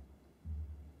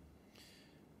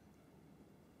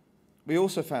 We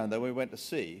also found, though, when we went to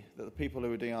sea, that the people who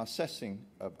were doing our assessing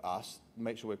of us,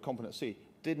 make sure we're competent at sea,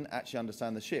 didn't actually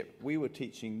understand the ship. We were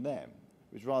teaching them,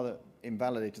 which rather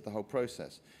invalidated the whole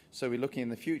process. So we're looking in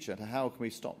the future to how can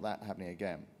we stop that happening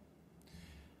again.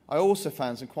 I also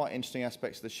found some quite interesting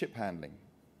aspects of the ship handling.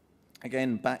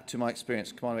 Again, back to my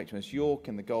experience, Command HMS York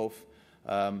in the Gulf,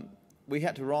 we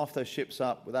had to raft those ships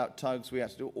up without tugs. We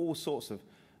had to do all sorts of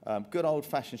good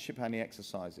old-fashioned ship handling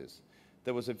exercises.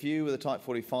 There was a view with the Type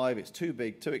 45, it's too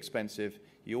big, too expensive.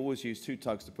 You always use 2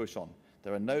 tugs to push on.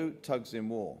 There are no tugs in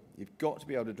war. You've got to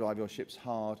be able to drive your ships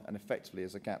hard and effectively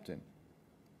as a captain.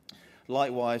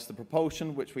 Likewise, the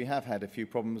propulsion, which we have had a few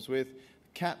problems with,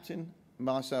 the captain,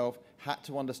 myself, had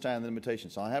to understand the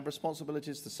limitations. So I have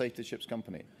responsibilities to the safety of the ship's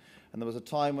company. And there was a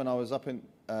time when I was up in,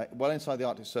 well inside the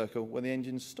Arctic Circle when the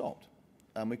engines stopped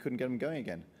and we couldn't get them going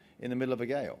again in the middle of a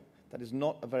gale. That is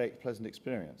not a very pleasant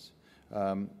experience.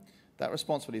 That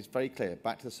responsibility is very clear.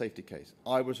 Back to the safety case.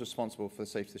 I was responsible for the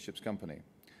safety of the ship's company.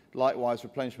 Likewise,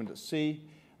 replenishment at sea,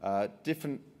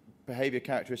 different behaviour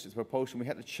characteristics of propulsion. We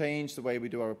had to change the way we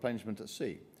do our replenishment at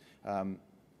sea.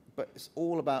 But it's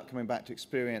all about coming back to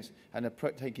experience and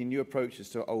taking new approaches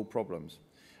to old problems.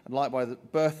 And likewise,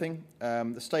 berthing,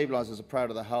 the stabilisers are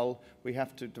proud of the hull. We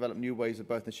have to develop new ways of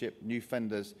berthing the ship, new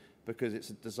fenders, because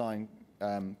it's a design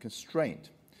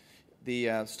constraint. The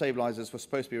stabilisers were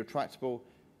supposed to be retractable.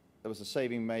 There was a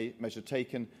saving measure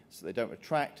taken so they don't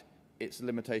retract. It's a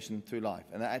limitation through life.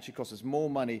 And that actually costs us more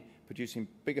money producing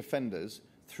bigger fenders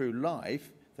through life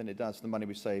than it does the money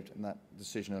we saved in that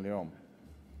decision earlier on.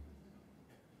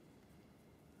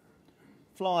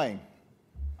 Flying.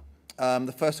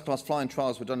 The first-class flying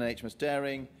trials were done in HMS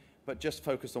Daring, but just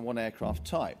focused on one aircraft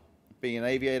type. Being an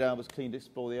aviator, I was keen to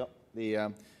explore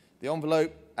the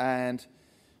envelope and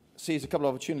seized a couple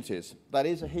of opportunities. That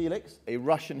is a Helix, a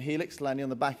Russian Helix landing on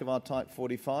the back of our Type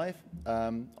 45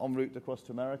 en route across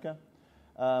to America.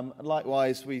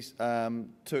 Likewise, we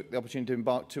took the opportunity to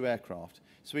embark 2 aircraft.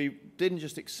 So we didn't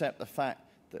just accept the fact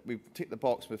that we ticked the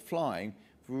box with flying,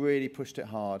 we really pushed it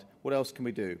hard. What else can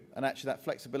we do? And actually that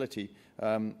flexibility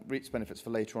reaps benefits for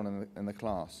later on in the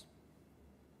class.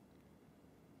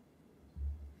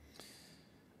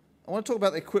 I want to talk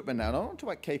about the equipment now, and I don't want to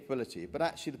talk about capability, but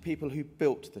actually the people who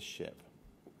built the ship.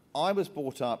 I was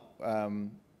brought up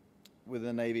with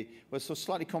the Navy with a sort of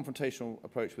slightly confrontational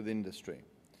approach with industry.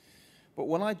 But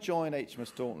when I joined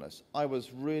HMS Dauntless, I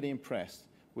was really impressed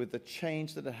with the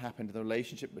change that had happened in the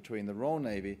relationship between the Royal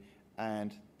Navy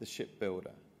and the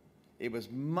shipbuilder. It was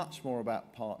much more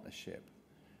about partnership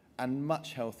and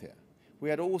much healthier. We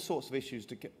had all sorts of issues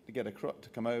to get across,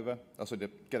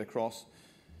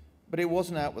 but it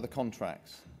wasn't out with the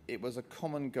contracts. It was a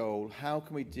common goal. How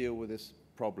can we deal with this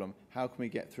problem? How can we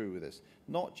get through with this?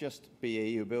 Not just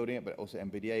BAE who are building it, but also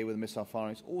MBDA with the missile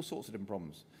firings, all sorts of different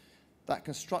problems. That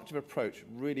constructive approach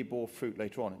really bore fruit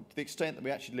later on, to the extent that we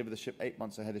actually delivered the ship 8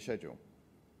 months ahead of schedule.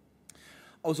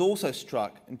 I was also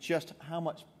struck in just how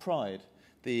much pride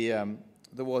there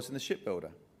was in the shipbuilder,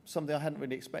 something I hadn't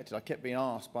really expected. I kept being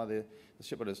asked by the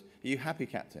shipbuilders, "Are you happy,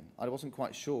 Captain?" I wasn't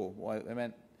quite sure what they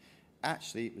meant.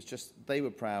 Actually, it was just they were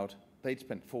proud. They'd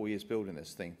spent 4 years building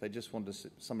this thing. They just wanted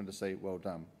someone to say, "Well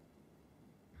done."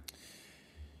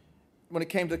 When it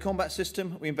came to the combat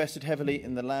system, we invested heavily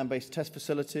in the land-based test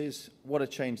facilities. What a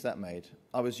change that made.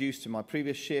 I was used to my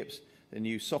previous ships. The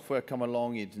new software come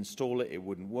along, you'd install it, it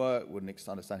wouldn't work, wouldn't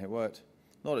understand how it worked.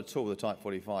 Not at all with the Type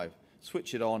 45.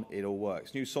 Switch it on, it all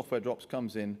works. New software drops,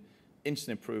 comes in,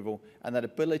 instant approval, and that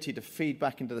ability to feed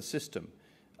back into the system,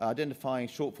 identifying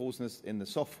shortfalls in the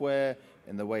software,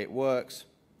 in the way it works,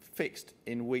 fixed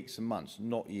in weeks and months,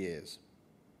 not years.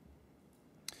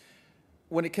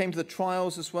 When it came to the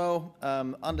trials as well,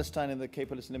 understanding the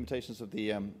capabilities and limitations of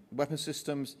the weapon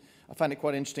systems, I found it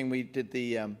quite interesting. We did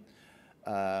the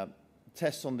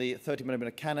tests on the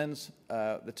 30mm cannons.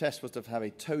 The test was to have a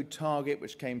towed target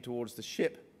which came towards the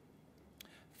ship,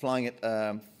 flying at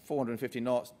 450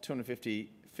 knots,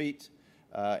 250 feet.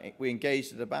 We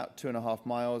engaged at about 2.5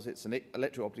 miles. It's an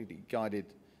electro-optically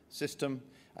guided system,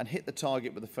 and hit the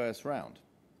target with the first round,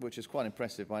 which is quite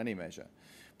impressive by any measure.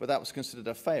 But that was considered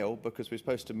a fail because we were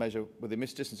supposed to measure with the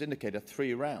missed distance indicator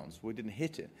 3 rounds. We didn't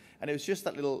hit it. And it was just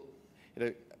that little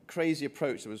crazy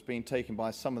approach that was being taken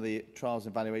by some of the trials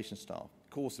and evaluation staff. Of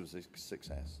course it was a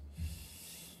success.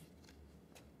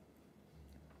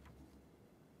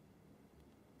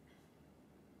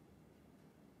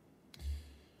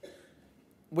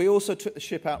 We also took the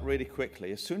ship out really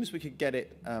quickly. As soon as we could get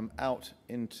it out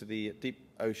into the deep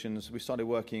oceans, we started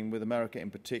working with America in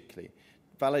particular.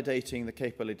 validating the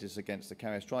capabilities against the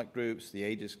carrier strike groups, the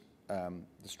Aegis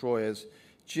destroyers,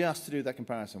 just to do that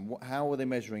comparison. How were they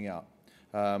measuring up?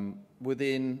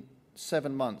 Within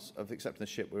 7 months of accepting the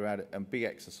ship, we were at it and big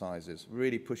exercises,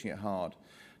 really pushing it hard.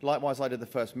 Likewise, I did the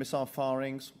first missile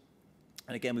firings.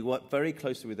 And again, we worked very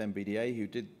closely with MBDA, who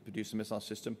did produce a missile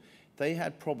system. They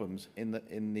had problems in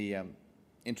the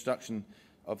introduction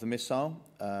of the missile,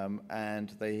 and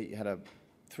they had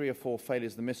 3 or 4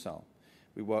 failures of the missile.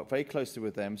 We worked very closely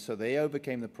with them, so they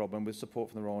overcame the problem with support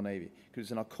from the Royal Navy, because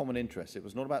it's in our common interest. It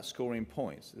was not about scoring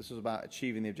points. This was about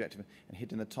achieving the objective and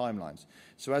hitting the timelines.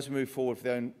 So as we move forward for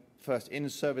their own first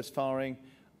in-service firing,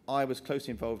 I was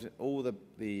closely involved in all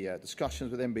the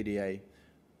discussions with MBDA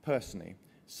personally,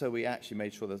 so we actually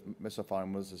made sure that missile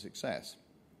firing was a success.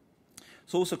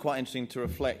 It's also quite interesting to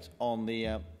reflect on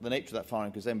the nature of that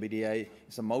firing, because MBDA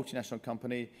is a multinational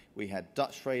company. We had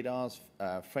Dutch radars,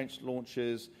 French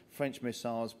launchers, French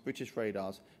missiles, British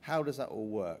radars. How does that all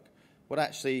work? Well,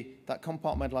 actually, that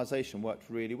compartmentalization worked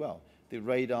really well. The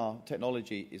radar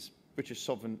technology is British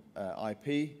sovereign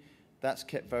IP. That's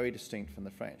kept very distinct from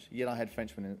the French. Yet I had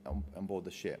Frenchmen on board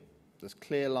the ship. There's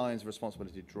clear lines of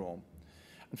responsibility drawn.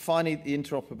 And finally, the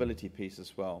interoperability piece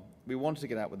as well. We wanted to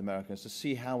get out with Americans to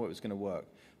see how it was going to work.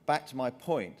 Back to my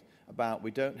point about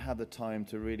we don't have the time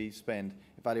to really spend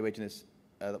evaluating this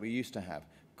that we used to have.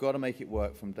 Got to make it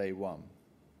work from day one.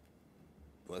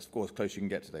 Well, that's, of course, close you can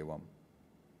get to day one.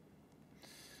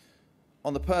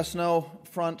 On the personnel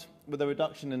front, with the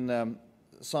reduction in the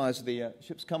size of the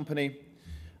ship's company,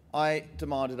 I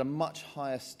demanded a much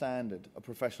higher standard of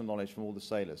professional knowledge from all the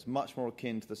sailors, much more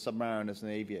akin to the submariners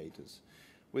and the aviators.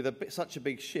 With such a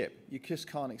big ship, you just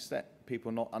can't accept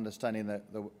people not understanding,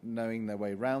 knowing their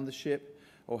way around the ship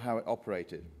or how it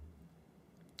operated.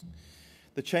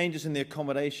 The changes in the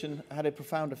accommodation had a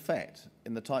profound effect.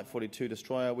 In the Type 42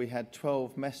 destroyer, we had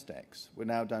 12 mess decks. We're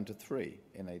now down to 3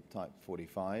 in a Type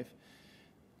 45.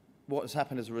 What has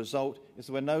happened as a result is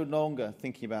that we're no longer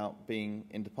thinking about being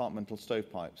in departmental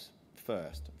stovepipes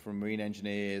first, from marine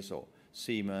engineers or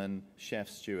seamen,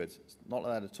 chefs, stewards. It's not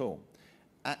like that at all.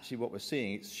 Actually, what we're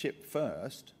seeing is ship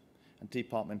first and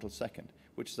departmental second,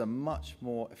 which is a much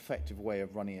more effective way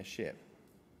of running a ship.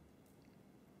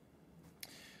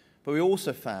 But we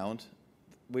also found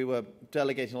we were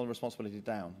delegating all the responsibility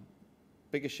down.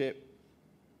 Bigger ship,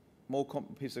 more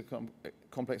piece of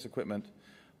complex equipment,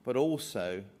 but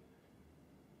also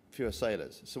fewer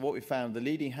sailors. So what we found, the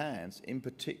leading hands in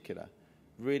particular,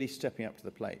 really stepping up to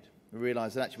the plate. We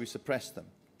realised that actually we suppressed them.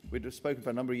 We'd spoken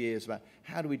for a number of years about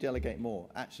how do we delegate more.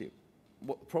 Actually,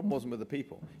 the problem wasn't with the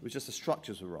people. It was just the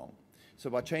structures were wrong.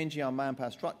 So by changing our manpower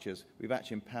structures, we've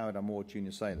actually empowered our more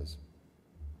junior sailors,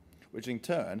 which in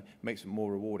turn makes it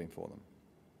more rewarding for them.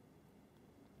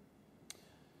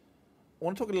 I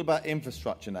want to talk a little about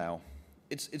infrastructure now.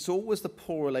 It's always the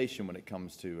poor relation when it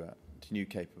comes to new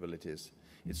capabilities.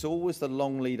 It's always the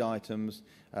long lead items.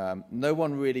 No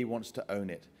one really wants to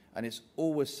own it, and it's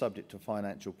always subject to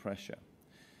financial pressure.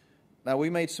 Now,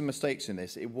 we made some mistakes in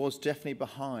this. It was definitely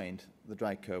behind the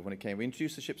drag curve when it came. We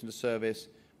introduced the ships into service.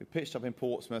 We pitched up in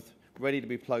Portsmouth, ready to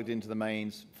be plugged into the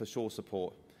mains for shore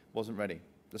support. Wasn't ready.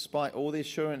 Despite all the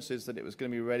assurances that it was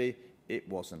going to be ready, it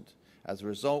wasn't. As a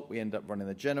result, we ended up running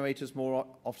the generators more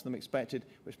often than expected,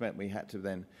 which meant we had to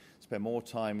then spend more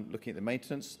time looking at the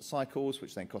maintenance cycles,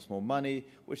 which then cost more money,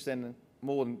 which then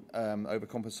more than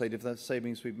overcompensated for the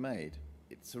savings we've made.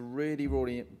 It's a really,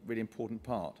 really, really important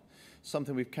part.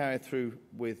 Something we've carried through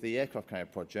with the aircraft carrier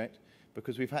project,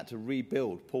 because we've had to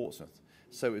rebuild Portsmouth.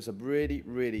 So it's a really,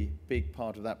 really big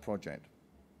part of that project.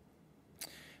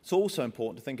 It's also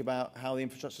important to think about how the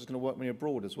infrastructure is going to work when you're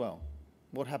abroad as well.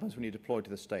 What happens when you deploy to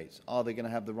the States? Are they going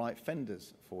to have the right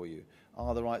fenders for you?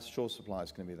 Are the right shore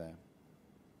supplies going to be there?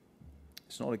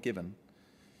 It's not a given.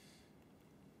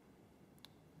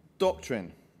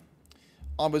 Doctrine.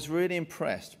 I was really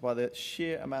impressed by the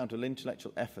sheer amount of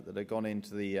intellectual effort that had gone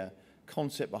into the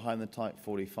concept behind the Type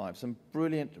 45. Some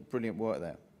brilliant, brilliant work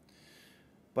there.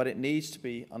 But it needs to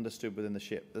be understood within the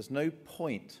ship. There's no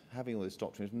point having all this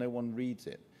doctrine if no one reads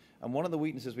it. And one of the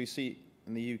weaknesses we see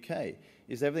in the UK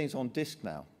is everything's on disk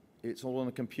now. It's all on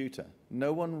a computer.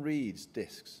 No one reads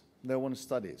disks. No one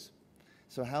studies.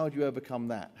 So how do you overcome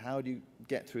that? How do you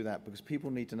get through that? Because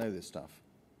people need to know this stuff.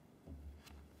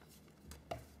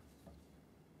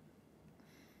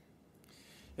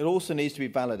 It also needs to be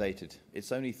validated.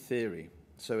 It's only theory.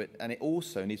 And it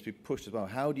also needs to be pushed as well.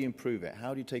 How do you improve it?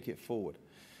 How do you take it forward?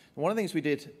 And one of the things we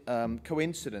did,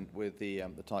 coincident with the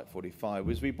Type 45,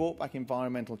 was we brought back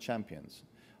environmental champions.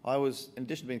 I was, in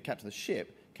addition to being captain of the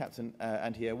ship, captain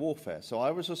anti-air warfare. So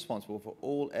I was responsible for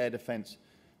all air defence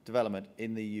development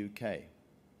in the UK,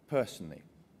 personally.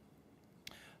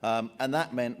 And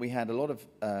that meant we had a lot of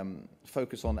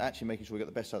focus on actually making sure we got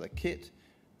the best out of the kit,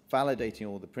 validating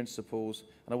all the principles,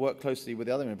 and I worked closely with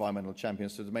the other environmental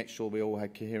champions to make sure we all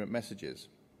had coherent messages.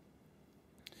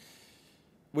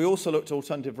 We also looked at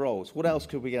alternative roles. What else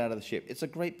could we get out of the ship? It's a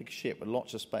great big ship with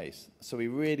lots of space, so we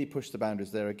really pushed the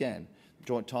boundaries there again.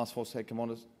 Joint Task Force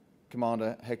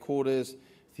Commander Headquarters,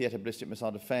 Theatre Ballistic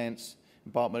Missile Defence,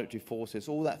 Embarked Military Forces,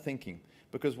 all that thinking.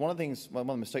 Because one of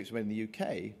the mistakes we made in the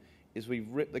UK is we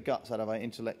ripped the guts out of our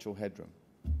intellectual headroom.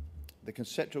 The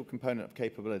conceptual component of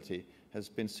capability has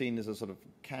been seen as a sort of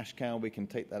cash cow. We can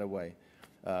take that away.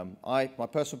 My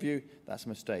personal view, that's a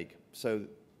mistake. So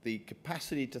the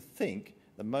capacity to think,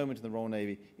 the moment in the Royal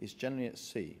Navy, is generally at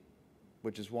sea,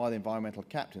 which is why the environmental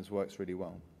captains works really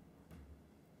well.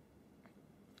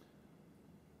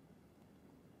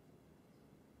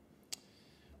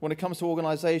 When it comes to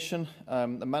organisation,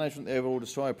 the management of the overall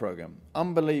destroyer programme,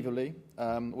 unbelievably,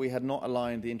 we had not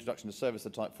aligned the introduction to service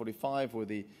of the Type 45 with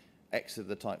the exit of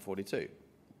the Type 42.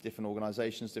 Different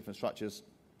organisations, different structures.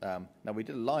 Now, we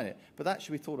did align it, but that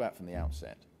should be thought about from the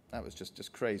outset. That was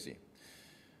just crazy.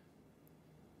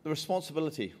 The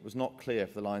responsibility was not clear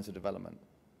for the lines of development.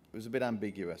 It was a bit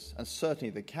ambiguous, and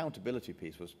certainly the accountability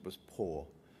piece was poor.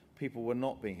 People were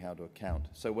not being held to account.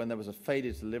 So when there was a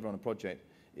failure to deliver on a project,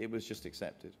 it was just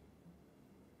accepted.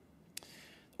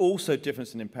 Also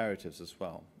difference in imperatives as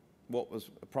well. What was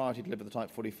a priority to deliver the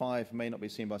Type 45 may not be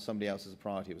seen by somebody else as a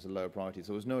priority. It was a lower priority. So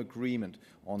there was no agreement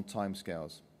on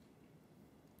timescales.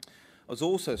 I was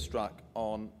also struck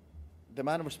on the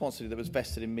amount of responsibility that was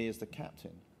vested in me as the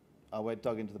captain. I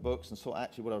dug into the books and saw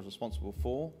actually what I was responsible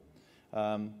for,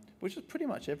 which was pretty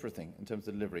much everything in terms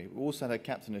of delivery. We also had a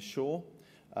captain ashore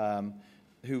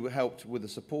who helped with the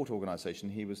support organisation.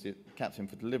 He was the captain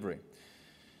for delivery.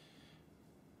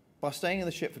 By staying in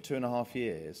the ship for 2.5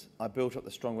 years, I built up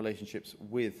the strong relationships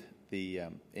with the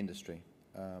industry,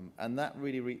 and that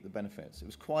really reaped the benefits. It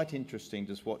was quite interesting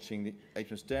just watching the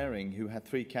HMS Daring, who had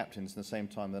 3 captains in the same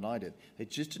time that I did. They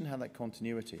just didn't have that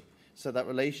continuity. So that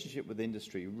relationship with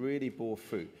industry really bore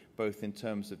fruit, both in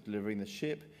terms of delivering the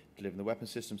ship, delivering the weapon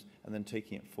systems, and then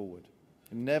taking it forward.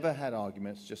 We never had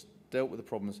arguments, just dealt with the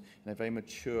problems in a very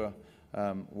mature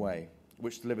way,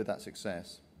 which delivered that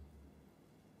success.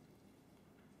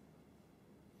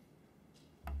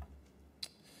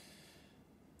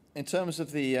 In terms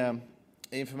of the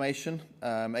information,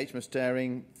 HMS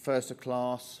Daring, first of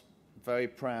class, very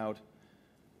proud.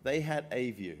 They had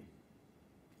a view.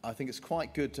 I think it's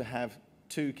quite good to have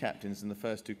 2 captains in the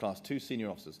first 2 classes, 2 senior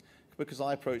officers, because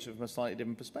I approached it from a slightly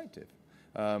different perspective.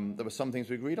 There were some things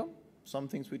we agreed on, some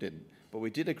things we didn't. But we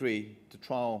did agree to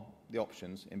trial the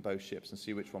options in both ships and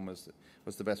see which one was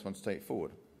the best one to take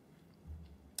forward.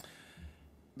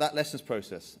 That lessons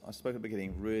process, I spoke at the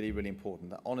beginning, really, really important.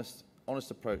 That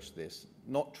honest approach to this,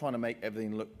 not trying to make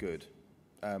everything look good.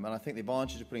 And I think the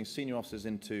advantage of putting senior officers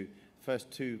into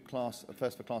first for class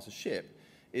of ship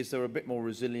is they're a bit more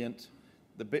resilient,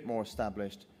 they're a bit more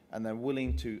established, and they're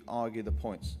willing to argue the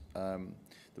points.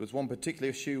 There was one particular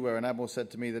issue where an admiral said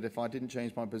to me that if I didn't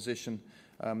change my position,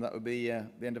 that would be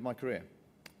the end of my career.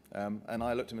 And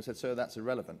I looked at him and said, sir, that's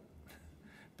irrelevant,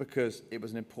 because it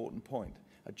was an important point.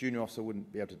 A junior officer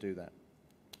wouldn't be able to do that.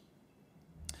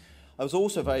 I was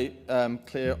also very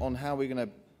clear on how we're going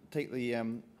to take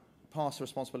the pass the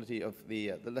responsibility of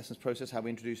the lessons process, how we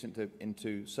introduce it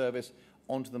into service,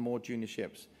 onto the more junior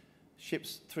ships.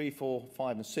 Ships 3, 4,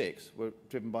 5 and 6 were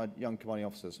driven by young commanding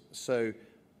officers. So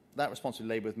that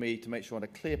responsibility lay with me to make sure I had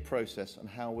a clear process on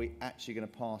how we're actually going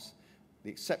to pass the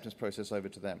acceptance process over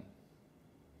to them.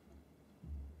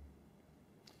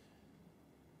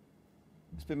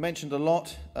 It's been mentioned a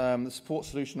lot, the support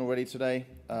solution already today.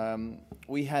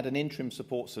 We had an interim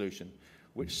support solution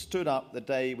which stood up the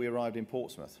day we arrived in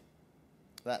Portsmouth.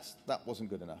 That wasn't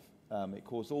good enough. It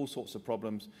caused all sorts of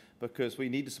problems because we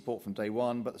needed support from day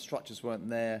one, but the structures weren't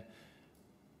there.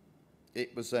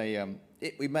 It was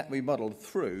we muddled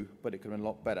through, but it could have been a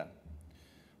lot better.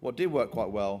 What did work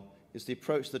quite well is the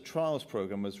approach to the trials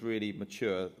program was really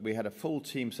mature. We had a full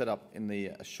team set up in the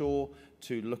ashore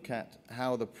to look at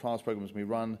how the trials program was going to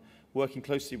be run, working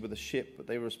closely with the ship, but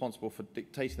they were responsible for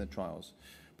dictating the trials.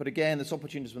 But again, there's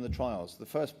opportunities in the trials. The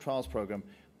first trials program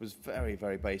was very,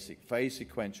 very basic, very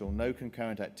sequential, no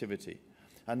concurrent activity,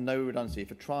 and no redundancy.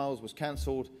 If a trials was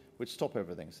cancelled, we'd stop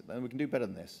everything. So then we can do better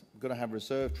than this. We've got to have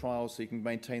reserve trials so you can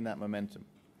maintain that momentum.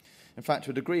 In fact,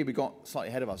 to a degree, we got slightly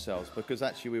ahead of ourselves because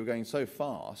actually we were going so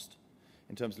fast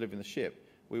in terms of delivering the ship,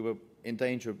 we were in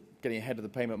danger of getting ahead of the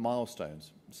payment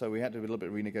milestones. So we had to do a little bit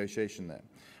of renegotiation there.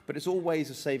 But it's always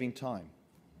a saving time.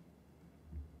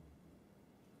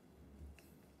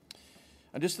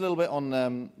 And just a little bit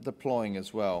on deploying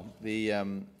as well.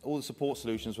 All the support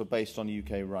solutions were based on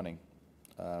UK running.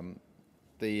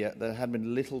 There had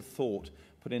been little thought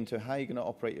put into how you're going to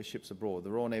operate your ships abroad.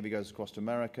 The Royal Navy goes across to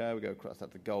America, we go across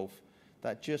the Gulf.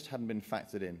 That just hadn't been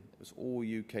factored in. It was all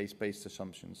UK-based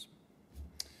assumptions.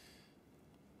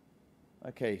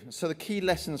 Okay, so the key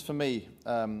lessons for me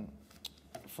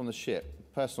from the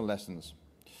ship, personal lessons.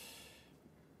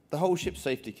 The whole ship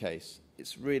safety case,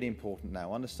 it's really important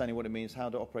now, understanding what it means, how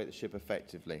to operate the ship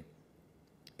effectively.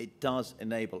 It does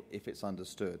enable if it's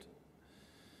understood.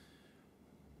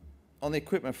 On the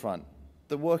equipment front,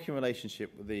 the working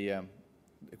relationship with the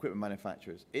equipment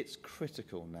manufacturers, it's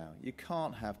critical now. You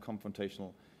can't have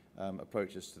confrontational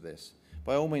approaches to this.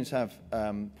 By all means have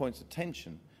points of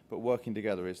tension, but working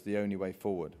together is the only way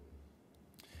forward.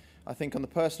 I think on the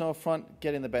personnel front,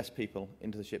 getting the best people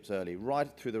into the ships early, right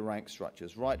through the rank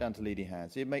structures, right down to leading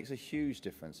hands, it makes a huge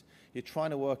difference. You're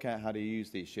trying to work out how to use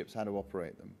these ships, how to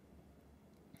operate them.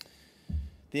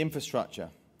 The infrastructure,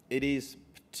 it is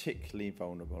particularly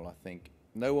vulnerable, I think.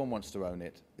 No one wants to own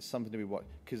it. It's something to be watched,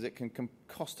 because it can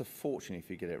cost a fortune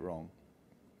if you get it wrong.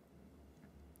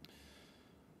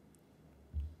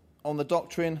 On the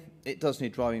doctrine, it does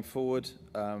need driving forward.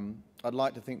 I'd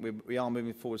like to think we are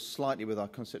moving forward slightly with our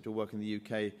conceptual work in the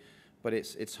UK, but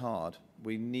it's hard.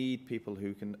 We need people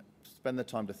who can spend the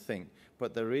time to think.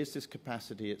 But there is this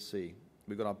capacity at sea.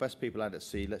 We've got our best people out at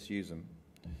sea. Let's use them.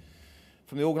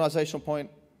 From the organisational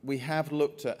point, we have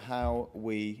looked at how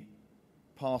we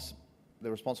pass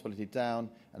the responsibility down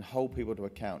and hold people to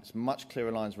account. It's much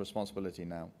clearer lines of responsibility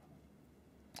now.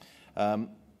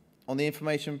 On the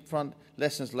information front,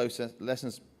 lessons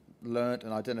learned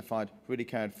and identified really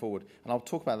carried forward. And I'll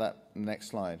talk about that in the next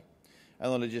slide.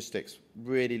 And on logistics,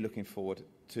 really looking forward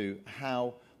to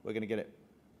how we're going to get it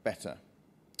better.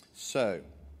 So,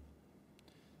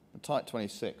 the Type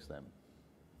 26 then.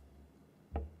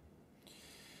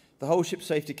 The whole ship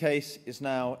safety case is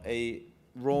now a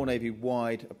Royal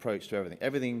Navy-wide approach to everything.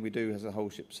 Everything we do has a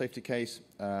whole ship safety case,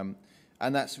 and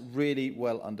that's really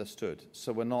well understood.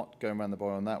 So we're not going around the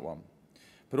boil on that one.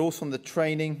 But also on the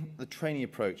training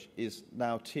approach is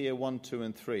now tier 1, 2,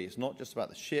 and 3. It's not just about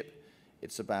the ship,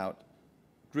 it's about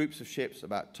groups of ships,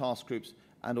 about task groups,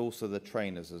 and also the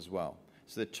trainers as well.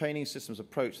 So the training systems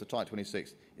approach, the Type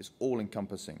 26, is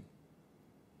all-encompassing.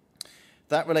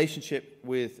 That relationship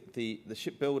with the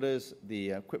shipbuilders,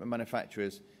 the equipment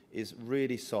manufacturers, is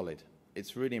really solid.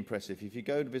 It's really impressive. If you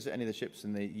go to visit any of the ships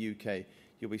in the UK,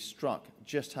 you'll be struck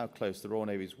just how close the Royal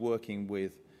Navy is working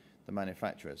with the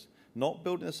manufacturers. Not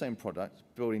building the same product,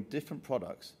 building different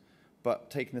products, but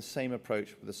taking the same approach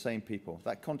with the same people.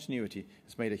 That continuity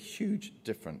has made a huge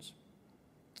difference.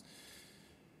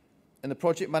 In the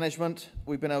project management,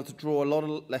 we've been able to draw a lot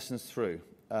of lessons through,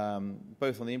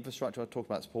 both on the infrastructure, I talked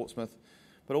about Portsmouth,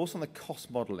 but also on the cost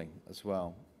modelling as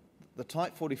well. The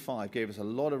Type 45 gave us a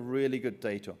lot of really good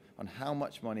data on how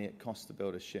much money it costs to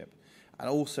build a ship, and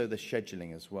also the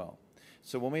scheduling as well.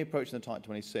 So when we approach the Type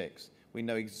 26, we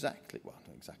know exactly, well,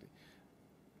 not exactly,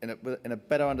 in a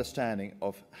better understanding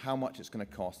of how much it's going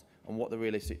to cost and what the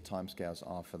realistic timescales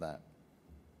are for that.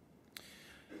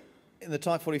 In the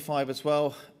Type 45 as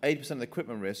well, 80% of the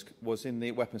equipment risk was in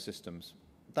the weapon systems.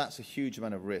 That's a huge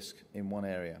amount of risk in one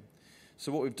area.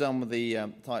 So what we've done with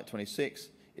the Type 26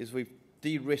 is we've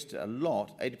de-risked it a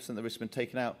lot. 80% of the risk has been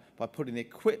taken out by putting the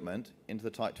equipment into the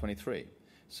Type 23.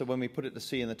 So when we put it to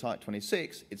sea in the Type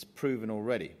 26, it's proven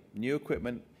already. New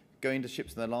equipment going to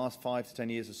ships in the last 5 to 10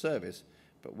 years of service,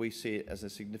 but we see it as a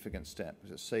significant step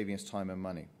because it's saving us time and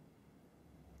money.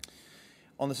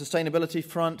 On the sustainability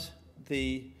front,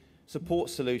 the support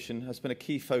solution has been a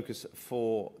key focus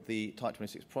for the Type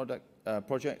 26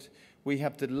 project. We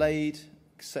have delayed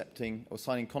accepting or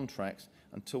signing contracts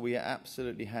until we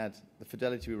absolutely had the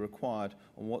fidelity we required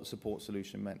on what the support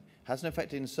solution meant. Hasn't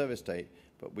affected in service date,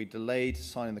 but we delayed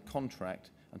signing the contract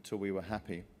until we were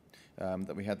happy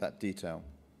that we had that detail.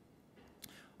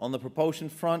 On the propulsion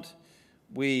front,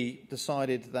 we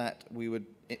decided that we would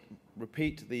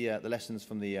repeat the lessons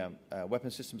from the weapon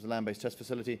systems, the land-based test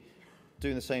facility,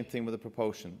 doing the same thing with the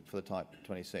propulsion for the Type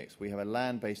 26. We have a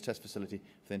land-based test facility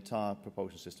for the entire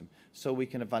propulsion system, so we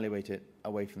can evaluate it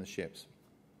away from the ships.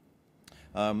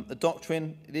 The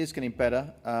doctrine, it is getting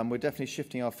better. We're definitely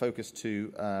shifting our focus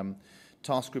to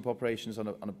task group operations on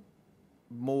a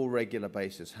more regular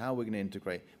basis, how we're going to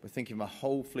integrate. We're thinking from a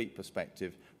whole fleet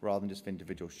perspective rather than just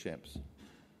individual ships.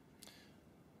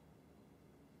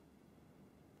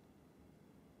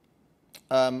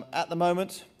 At the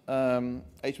moment,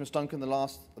 HMS Duncan, the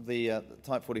last of the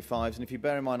Type 45s, and if you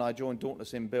bear in mind I joined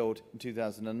Dauntless in build in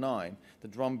 2009, the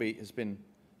drumbeat has been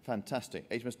fantastic.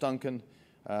 HMS Duncan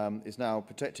is now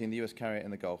protecting the US carrier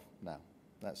in the Gulf now.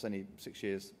 That's only 6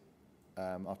 years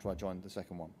after I joined the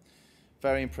second one.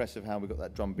 Very impressive how we got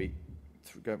that drumbeat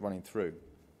running through.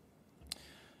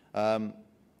 But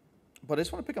I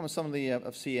just want to pick up on some of the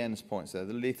of CN's points there,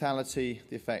 the lethality,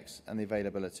 the effects, and the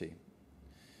availability.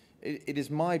 It is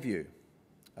my view,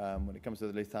 when it comes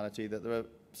to the lethality, that there are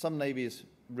some navies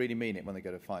really mean it when they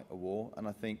go to fight a war, and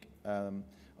I think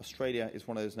Australia is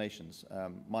one of those nations.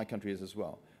 My country is as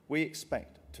well. We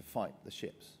expect to fight the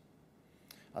ships.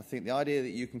 I think the idea that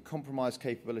you can compromise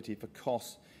capability for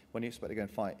costs when you expect to go and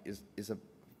fight is a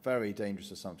very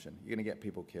dangerous assumption. You're going to get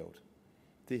people killed.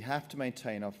 They have to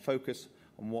maintain our focus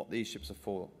on what these ships are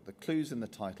for. The clue's in the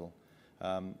title.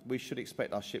 We should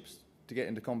expect our ships to get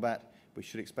into combat. We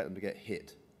should expect them to get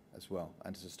hit as well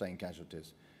and to sustain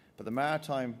casualties. But the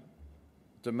maritime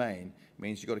domain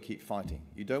means you've got to keep fighting.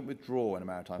 You don't withdraw in a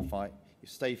maritime fight. You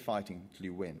stay fighting until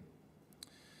you win.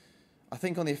 I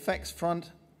think on the effects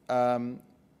front,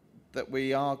 that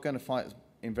we are going to fight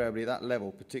invariably at that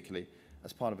level, particularly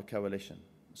as part of a coalition.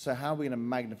 So how are we going to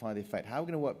magnify the effect? How are we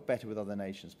going to work better with other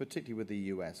nations, particularly with the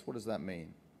US? What does that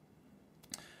mean?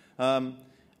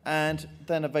 And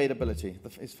then availability,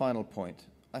 his final point.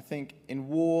 I think in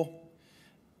war,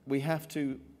 we have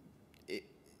to,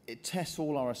 it tests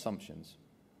all our assumptions.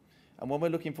 And when we're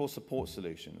looking for support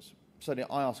solutions, certainly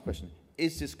I ask the question,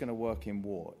 is this going to work in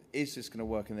war? Is this going to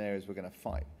work in the areas we're going to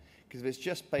fight? Because if it's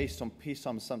just based on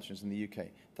peacetime assumptions in the UK,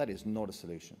 that is not a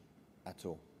solution at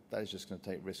all. That is just going to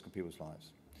take risk on people's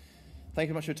lives. Thank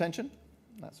you very much for your attention.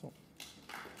 That's all.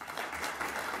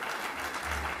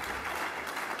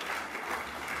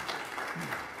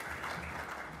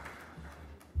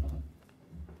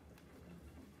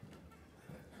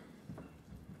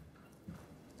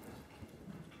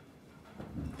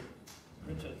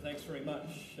 Richard, thanks very much.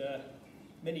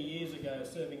 Many years ago,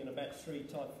 serving in a Batch 3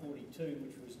 Type 42,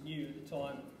 which was new at the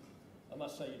time, I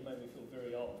must say you've made me feel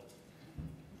very old.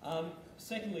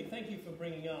 Secondly, thank you for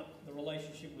bringing up the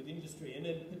relationship with industry, and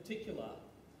in particular,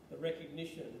 the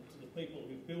recognition to the people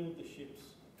who build the ships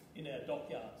in our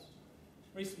dockyards.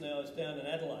 Recently, I was down in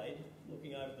Adelaide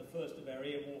looking over the first of our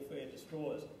air warfare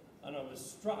destroyers, and I was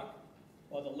struck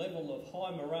by the level of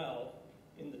high morale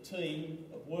in the team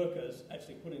of workers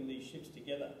actually putting these ships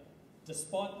together,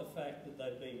 despite the fact that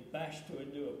they've been bashed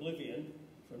into oblivion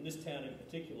from this town in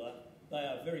particular. They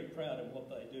are very proud of what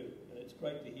they do, and it's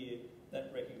great to hear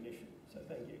that recognition. So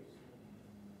thank you.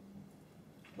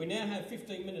 We now have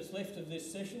 15 minutes left of this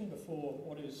session before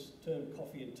what is termed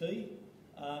coffee and tea.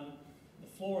 The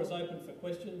floor is open for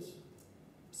questions.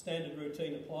 Standard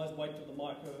routine applies. Wait till the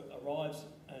mic arrives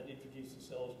and introduce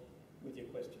yourselves with your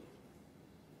question.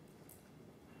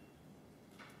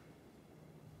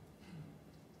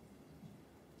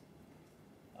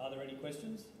 Are there any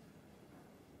questions?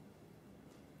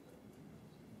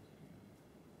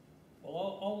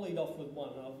 Well, I'll lead off with one.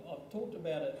 I've talked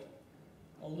about it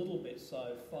a little bit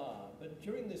so far, but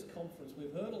during this conference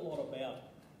we've heard a lot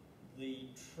about the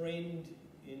trend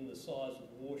in the size of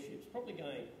warships, probably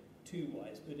going two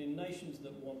ways, but in nations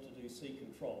that want to do sea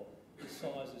control, the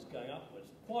size is going upwards.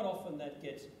 Quite often that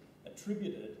gets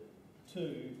attributed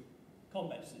to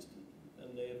combat systems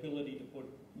and the ability to put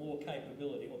more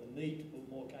capability, or the need to put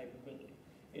more capability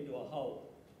into a hull.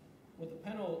 Would the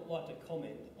panel like to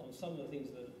comment on some of the things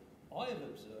that I have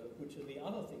observed, which are the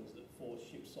other things that force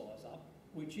ship size up,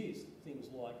 which is things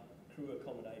like crew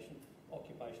accommodation,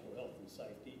 occupational health and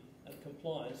safety, and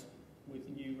compliance with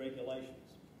new regulations?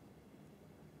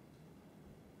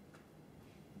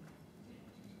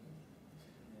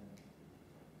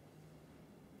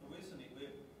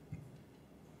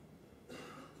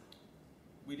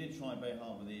 We did try very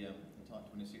hard with the Type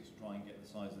 26 to try and get the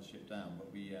size of the ship down,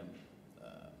 but we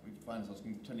find ourselves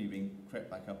continually being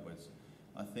crept back upwards.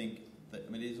 I think that,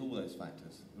 I mean, it is all those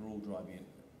factors. They're all driving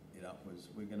it upwards.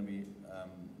 We're going to be,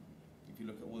 if you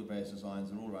look at all the various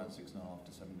designs, they're all around 6,500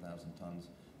 to 7,000 tonnes.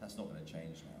 That's not going to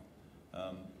change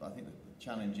now. But I think that the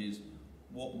challenge is,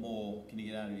 what more can you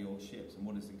get out of your ships, and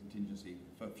what is the contingency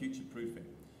for future proofing?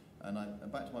 And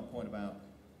back to my point about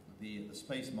the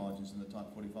space margins in the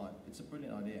Type 45, it's a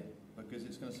brilliant idea, because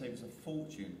it's going to save us a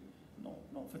fortune,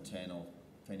 not for 10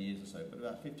 years or so, but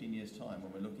about 15 years' time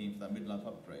when we're looking for that midlife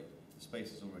upgrade. The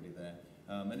space is already there.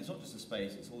 And it's not just the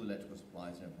space, it's all the electrical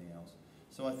supplies and everything else.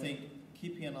 So I think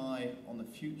keeping an eye on the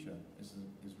future is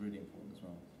really important as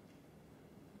well.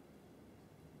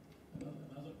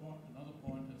 Another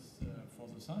point is for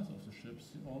the size of the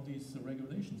ships, all these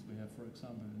regulations we have, for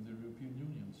example, in the European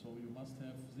Union. So you must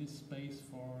have this space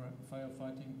for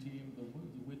firefighting team, the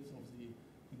width of the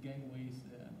gangways,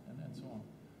 and so on.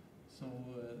 So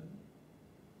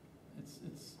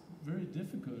it's very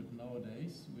difficult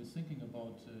nowadays. We're thinking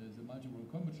about the multi-role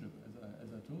combat ship,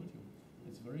 as I told you.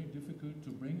 It's very difficult to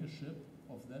bring a ship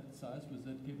of that size with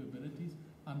that capabilities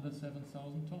under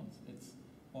 7,000 tons. It's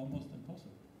almost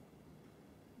impossible.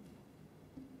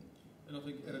 And I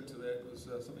think added to that was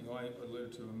something I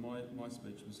alluded to in my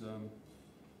speech was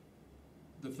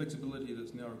the flexibility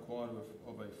that's now required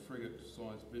of a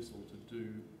frigate-sized vessel to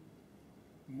do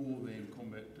more than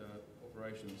combat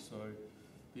operations. So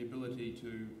the ability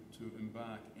to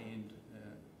embark and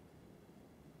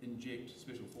inject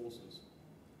special forces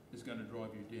is going to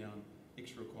drive you down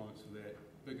extra requirements for that,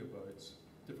 bigger boats,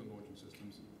 different launching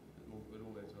systems. It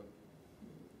all adds up.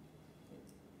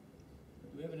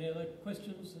 Do we have any other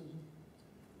questions?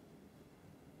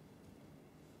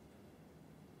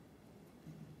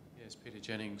 Yes, Peter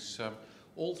Jennings.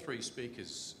 All three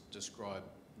speakers describe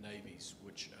navies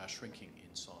which are shrinking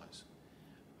in size,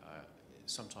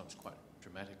 sometimes quite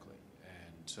dramatically.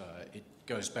 And it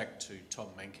goes back to Tom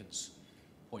Menken's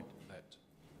point that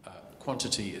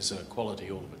quantity is a quality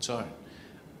all of its own.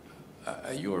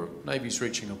 Are your navies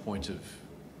reaching a point of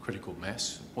critical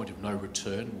mass, a point of no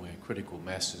return, where critical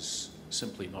mass is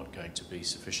simply not going to be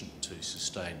sufficient to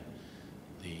sustain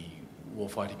the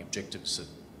warfighting objectives that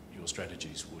your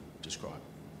strategies would describe?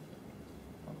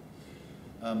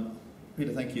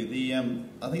 Peter, thank you.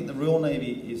 I think the Royal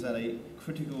Navy is at a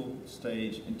critical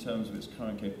stage in terms of its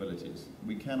current capabilities.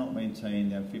 We cannot maintain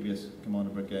the amphibious commander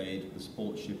brigade, the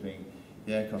sport shipping,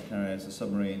 the aircraft carriers, the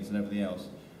submarines and everything else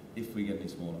if we get any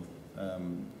smaller.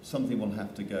 Something will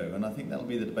have to go, and I think that'll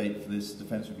be the debate for this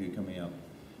defence review coming up.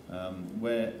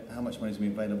 How much money is going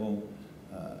to be available?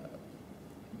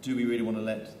 Do we really want to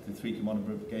let the 3 commander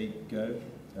brigade go?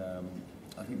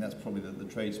 I think that's probably the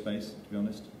trade space, to be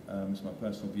honest. It's my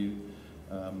personal view.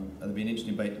 There'll be an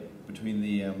interesting debate between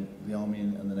the Army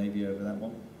and the Navy over that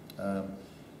one.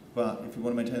 But if we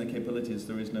want to maintain the capabilities,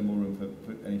 there is no more room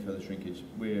for any further shrinkage.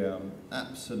 We're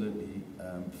absolutely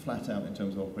flat out in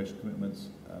terms of operational commitments.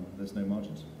 There's no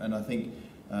margins. And I think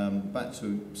back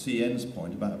to CN's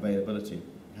point about availability,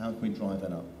 how can we drive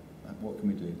that up? What can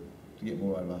we do to get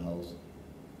more out of our hulls?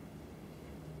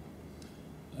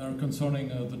 Concerning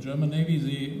the German Navy,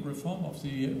 the reform of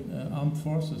the armed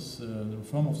forces, the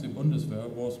reform of the Bundeswehr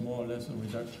was more or less a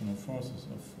reduction of forces,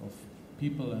 of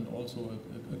people and also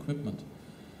equipment.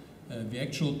 The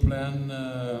actual plan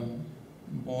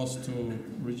was to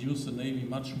reduce the Navy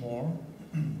much more.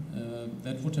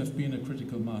 That would have been a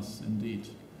critical mass indeed.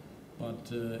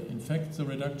 But in fact, the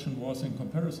reduction was, in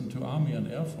comparison to Army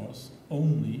and Air Force,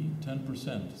 only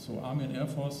 10%. So Army and Air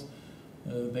Force,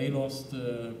 they lost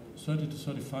 30 to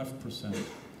 35%.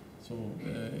 So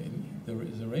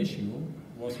the ratio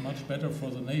was much better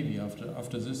for the Navy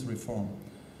after this reform.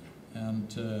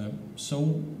 And so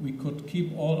we could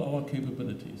keep all our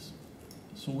capabilities.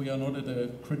 So we are not at a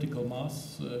critical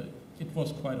mass. It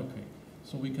was quite okay.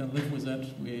 So we can live with that,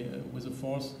 with a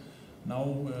force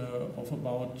now of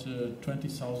about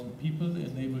 20,000 people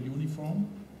in naval uniform.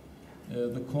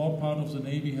 The core part of the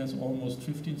Navy has almost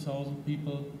 15,000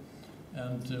 people,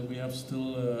 and we have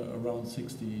still around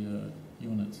 60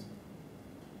 units.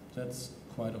 That's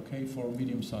quite okay for a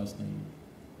medium-sized Navy.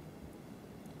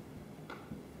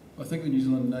 I think the New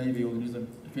Zealand Navy or the New Zealand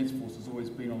Defence Force has always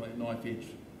been on that knife edge.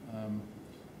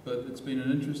 But it's been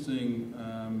an interesting,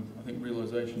 I think,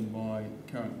 realisation by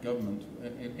the current government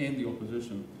and the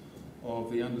opposition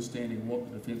of the understanding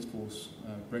what the Defence Force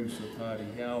brings to the party,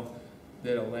 how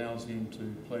that allows them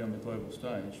to play on the global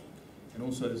stage. And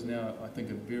also there's now, I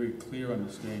think, a very clear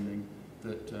understanding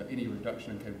that any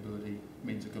reduction in capability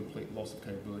means a complete loss of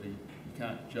capability. You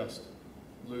can't just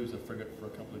lose a frigate for a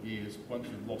couple of years. Once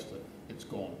you've lost it, it's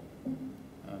gone.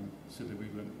 Simply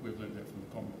we've learned that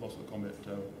from the loss of the combat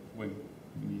wing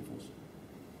in the Air Force.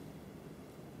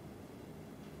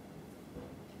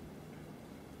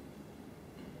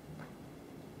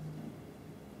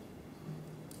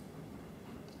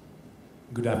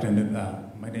 Good afternoon.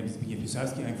 My name is Zbigniew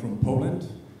Pisarski. I'm from Poland,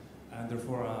 and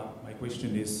therefore my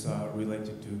question is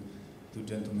related to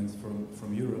gentlemen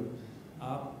from Europe.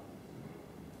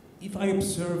 If I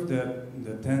observe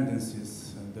the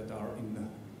tendencies that are in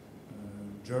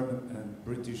German and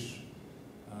British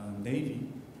Navy,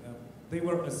 they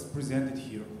were as presented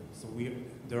here. So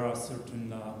there are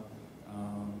certain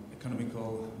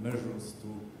economical measures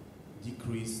to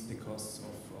decrease the costs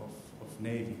of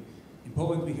Navy. In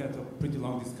Poland, we had a pretty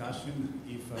long discussion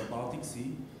if Baltic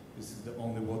Sea, this is the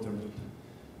only water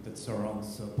that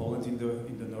surrounds Poland in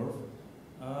the north.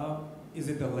 Is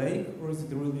it a lake or is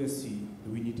it really a sea?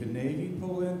 Do we need a navy in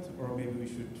Poland, or maybe we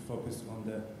should focus on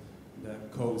the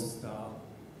coastal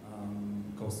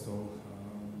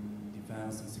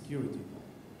defense and security?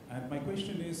 And my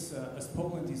question is, as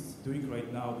Poland is doing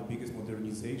right now the biggest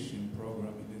modernization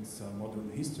program in its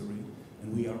modern history,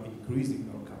 and we are increasing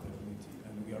our capability,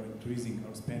 and we are increasing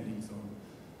our spendings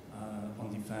on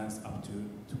defense up to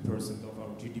 2% of our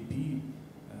GDP,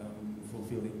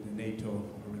 fulfilling the NATO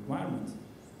requirements.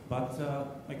 But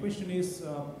my question is,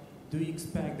 do you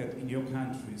expect that in your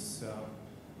countries,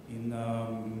 in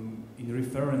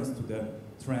reference to the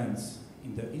trends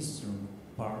in the eastern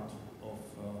part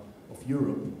of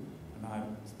Europe, and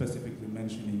I'm specifically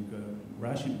mentioning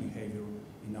Russian behavior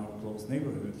in our close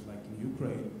neighborhoods, like in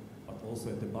Ukraine, but also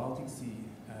at the Baltic Sea,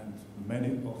 and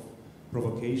many of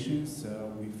provocations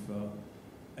with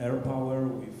air power,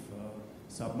 with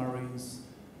submarines.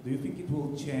 Do you think it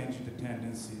will change the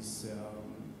tendencies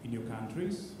in your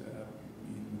countries,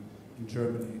 in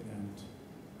Germany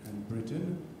and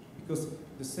Britain? Because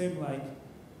the same like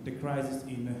the crisis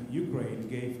in Ukraine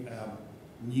gave a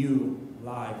new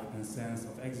life and sense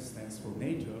of existence for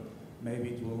NATO, maybe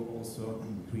it will also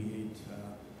create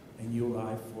a new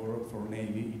life for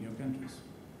Navy in your countries.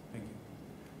 Thank you.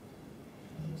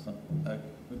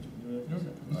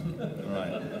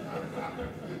 Right.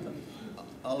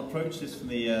 I'll approach this from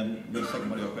the second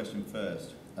part of your question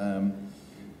first.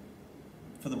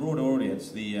 For the broader audience,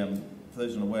 for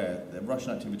those unaware, the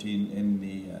Russian activity in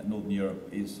the Northern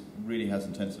Europe really has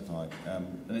intensified.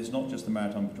 And it's not just the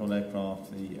maritime patrol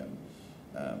aircraft, the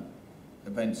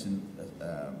events in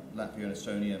Latvia and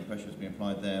Estonia, and pressure is being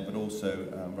applied there, but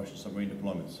also Russian submarine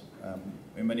deployments.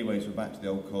 In many ways, we're back to the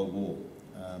old Cold War.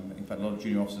 In fact, a lot of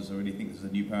junior officers already think this is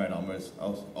a new paradigm, whereas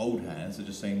old hands are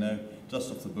just saying, no,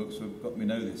 dust off the books, we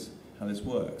know this, how this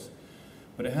works.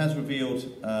 But it has revealed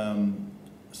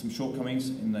some shortcomings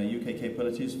in the UK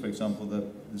capabilities. For example, the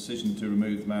decision to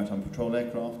remove the maritime patrol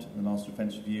aircraft in the last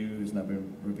defence review has now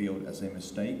been revealed as a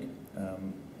mistake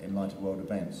in light of world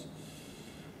events.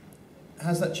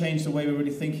 Has that changed the way we're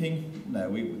really thinking? No,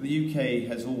 the UK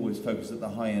has always focused at the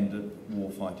high end of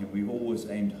war fighting. We've always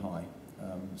aimed high.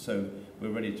 So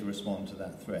we're ready to respond to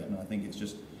that threat, and I think it's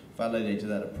just validated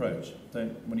that approach.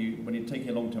 When you're taking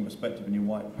a long-term perspective in your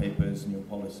white papers and your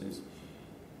policies,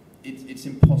 it's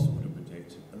impossible to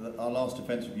predict. Our last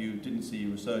defence review didn't see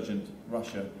resurgent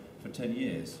Russia for 10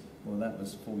 years. Well, that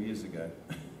was 4 years ago.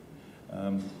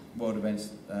 World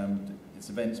events, it's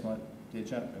events, my dear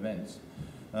chap, events.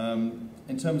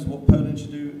 In terms of what Poland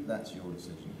should do, that's your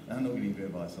decision. I'm not going to give you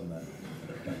advice on that.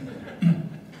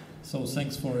 So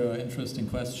thanks for your interesting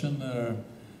question.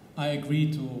 I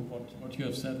agree to what you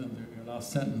have said in your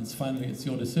last sentence. Finally, it's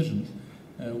your decision.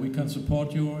 We can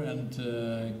support you and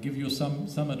give you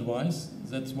some advice.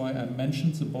 That's why I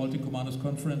mentioned the Baltic Commanders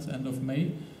Conference end of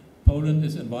May. Poland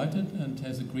is invited and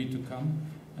has agreed to come,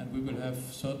 and we will have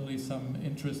certainly some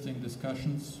interesting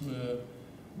discussions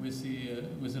with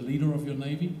the leader of your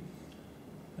Navy.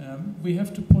 We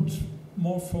have to put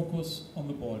more focus on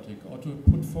the Baltic, or to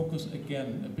put focus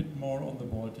again a bit more on the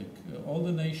Baltic. All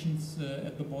the nations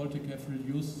at the Baltic have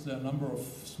reduced their number of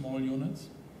small units.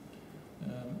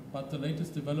 But the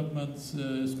latest developments,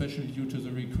 especially due to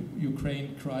the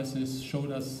Ukraine crisis,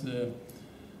 showed us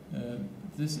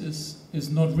this is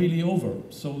not really over.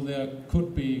 So there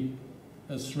could be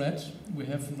a threat. We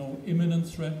have no imminent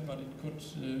threat, but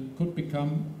it could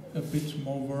become a bit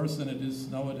more worse than it is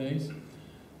nowadays.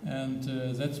 And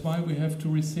that's why we have to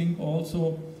rethink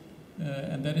also,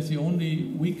 and that is the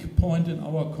only weak point in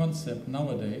our concept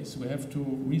nowadays. We have to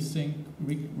rethink,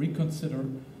 reconsider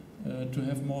to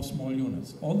have more small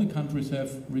units. All the countries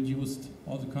have reduced,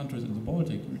 all the countries in the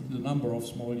Baltic, the number of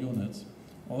small units.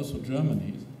 Also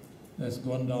Germany has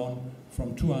gone down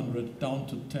from 200 down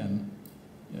to 10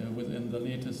 within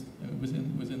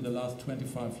the last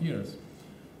 25 years.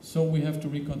 So we have to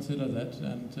reconsider that,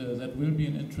 and that will be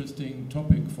an interesting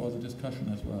topic for the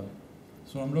discussion as well.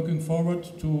 So I'm looking forward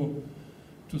to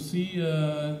see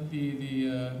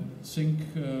the sink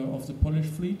of the Polish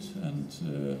fleet, and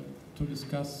to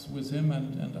discuss with him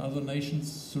and other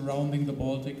nations surrounding the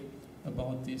Baltic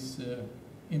about this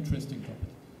interesting topic.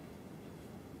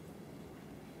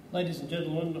 Ladies and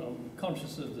gentlemen, I'm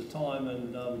conscious of the time,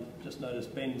 and just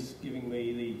noticed Ben's giving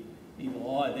me the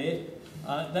evil eye there.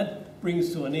 That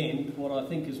brings to an end what I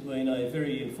think has been a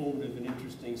very informative and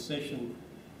interesting session,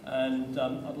 and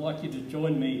I'd like you to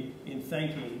join me in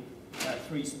thanking our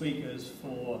three speakers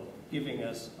for giving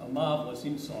us a marvellous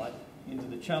insight into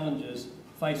the challenges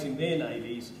facing their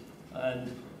navies,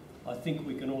 and I think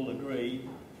we can all agree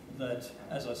that,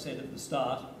 as I said at the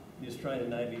start, the Australian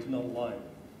Navy is not alone.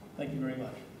 Thank you very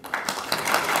much.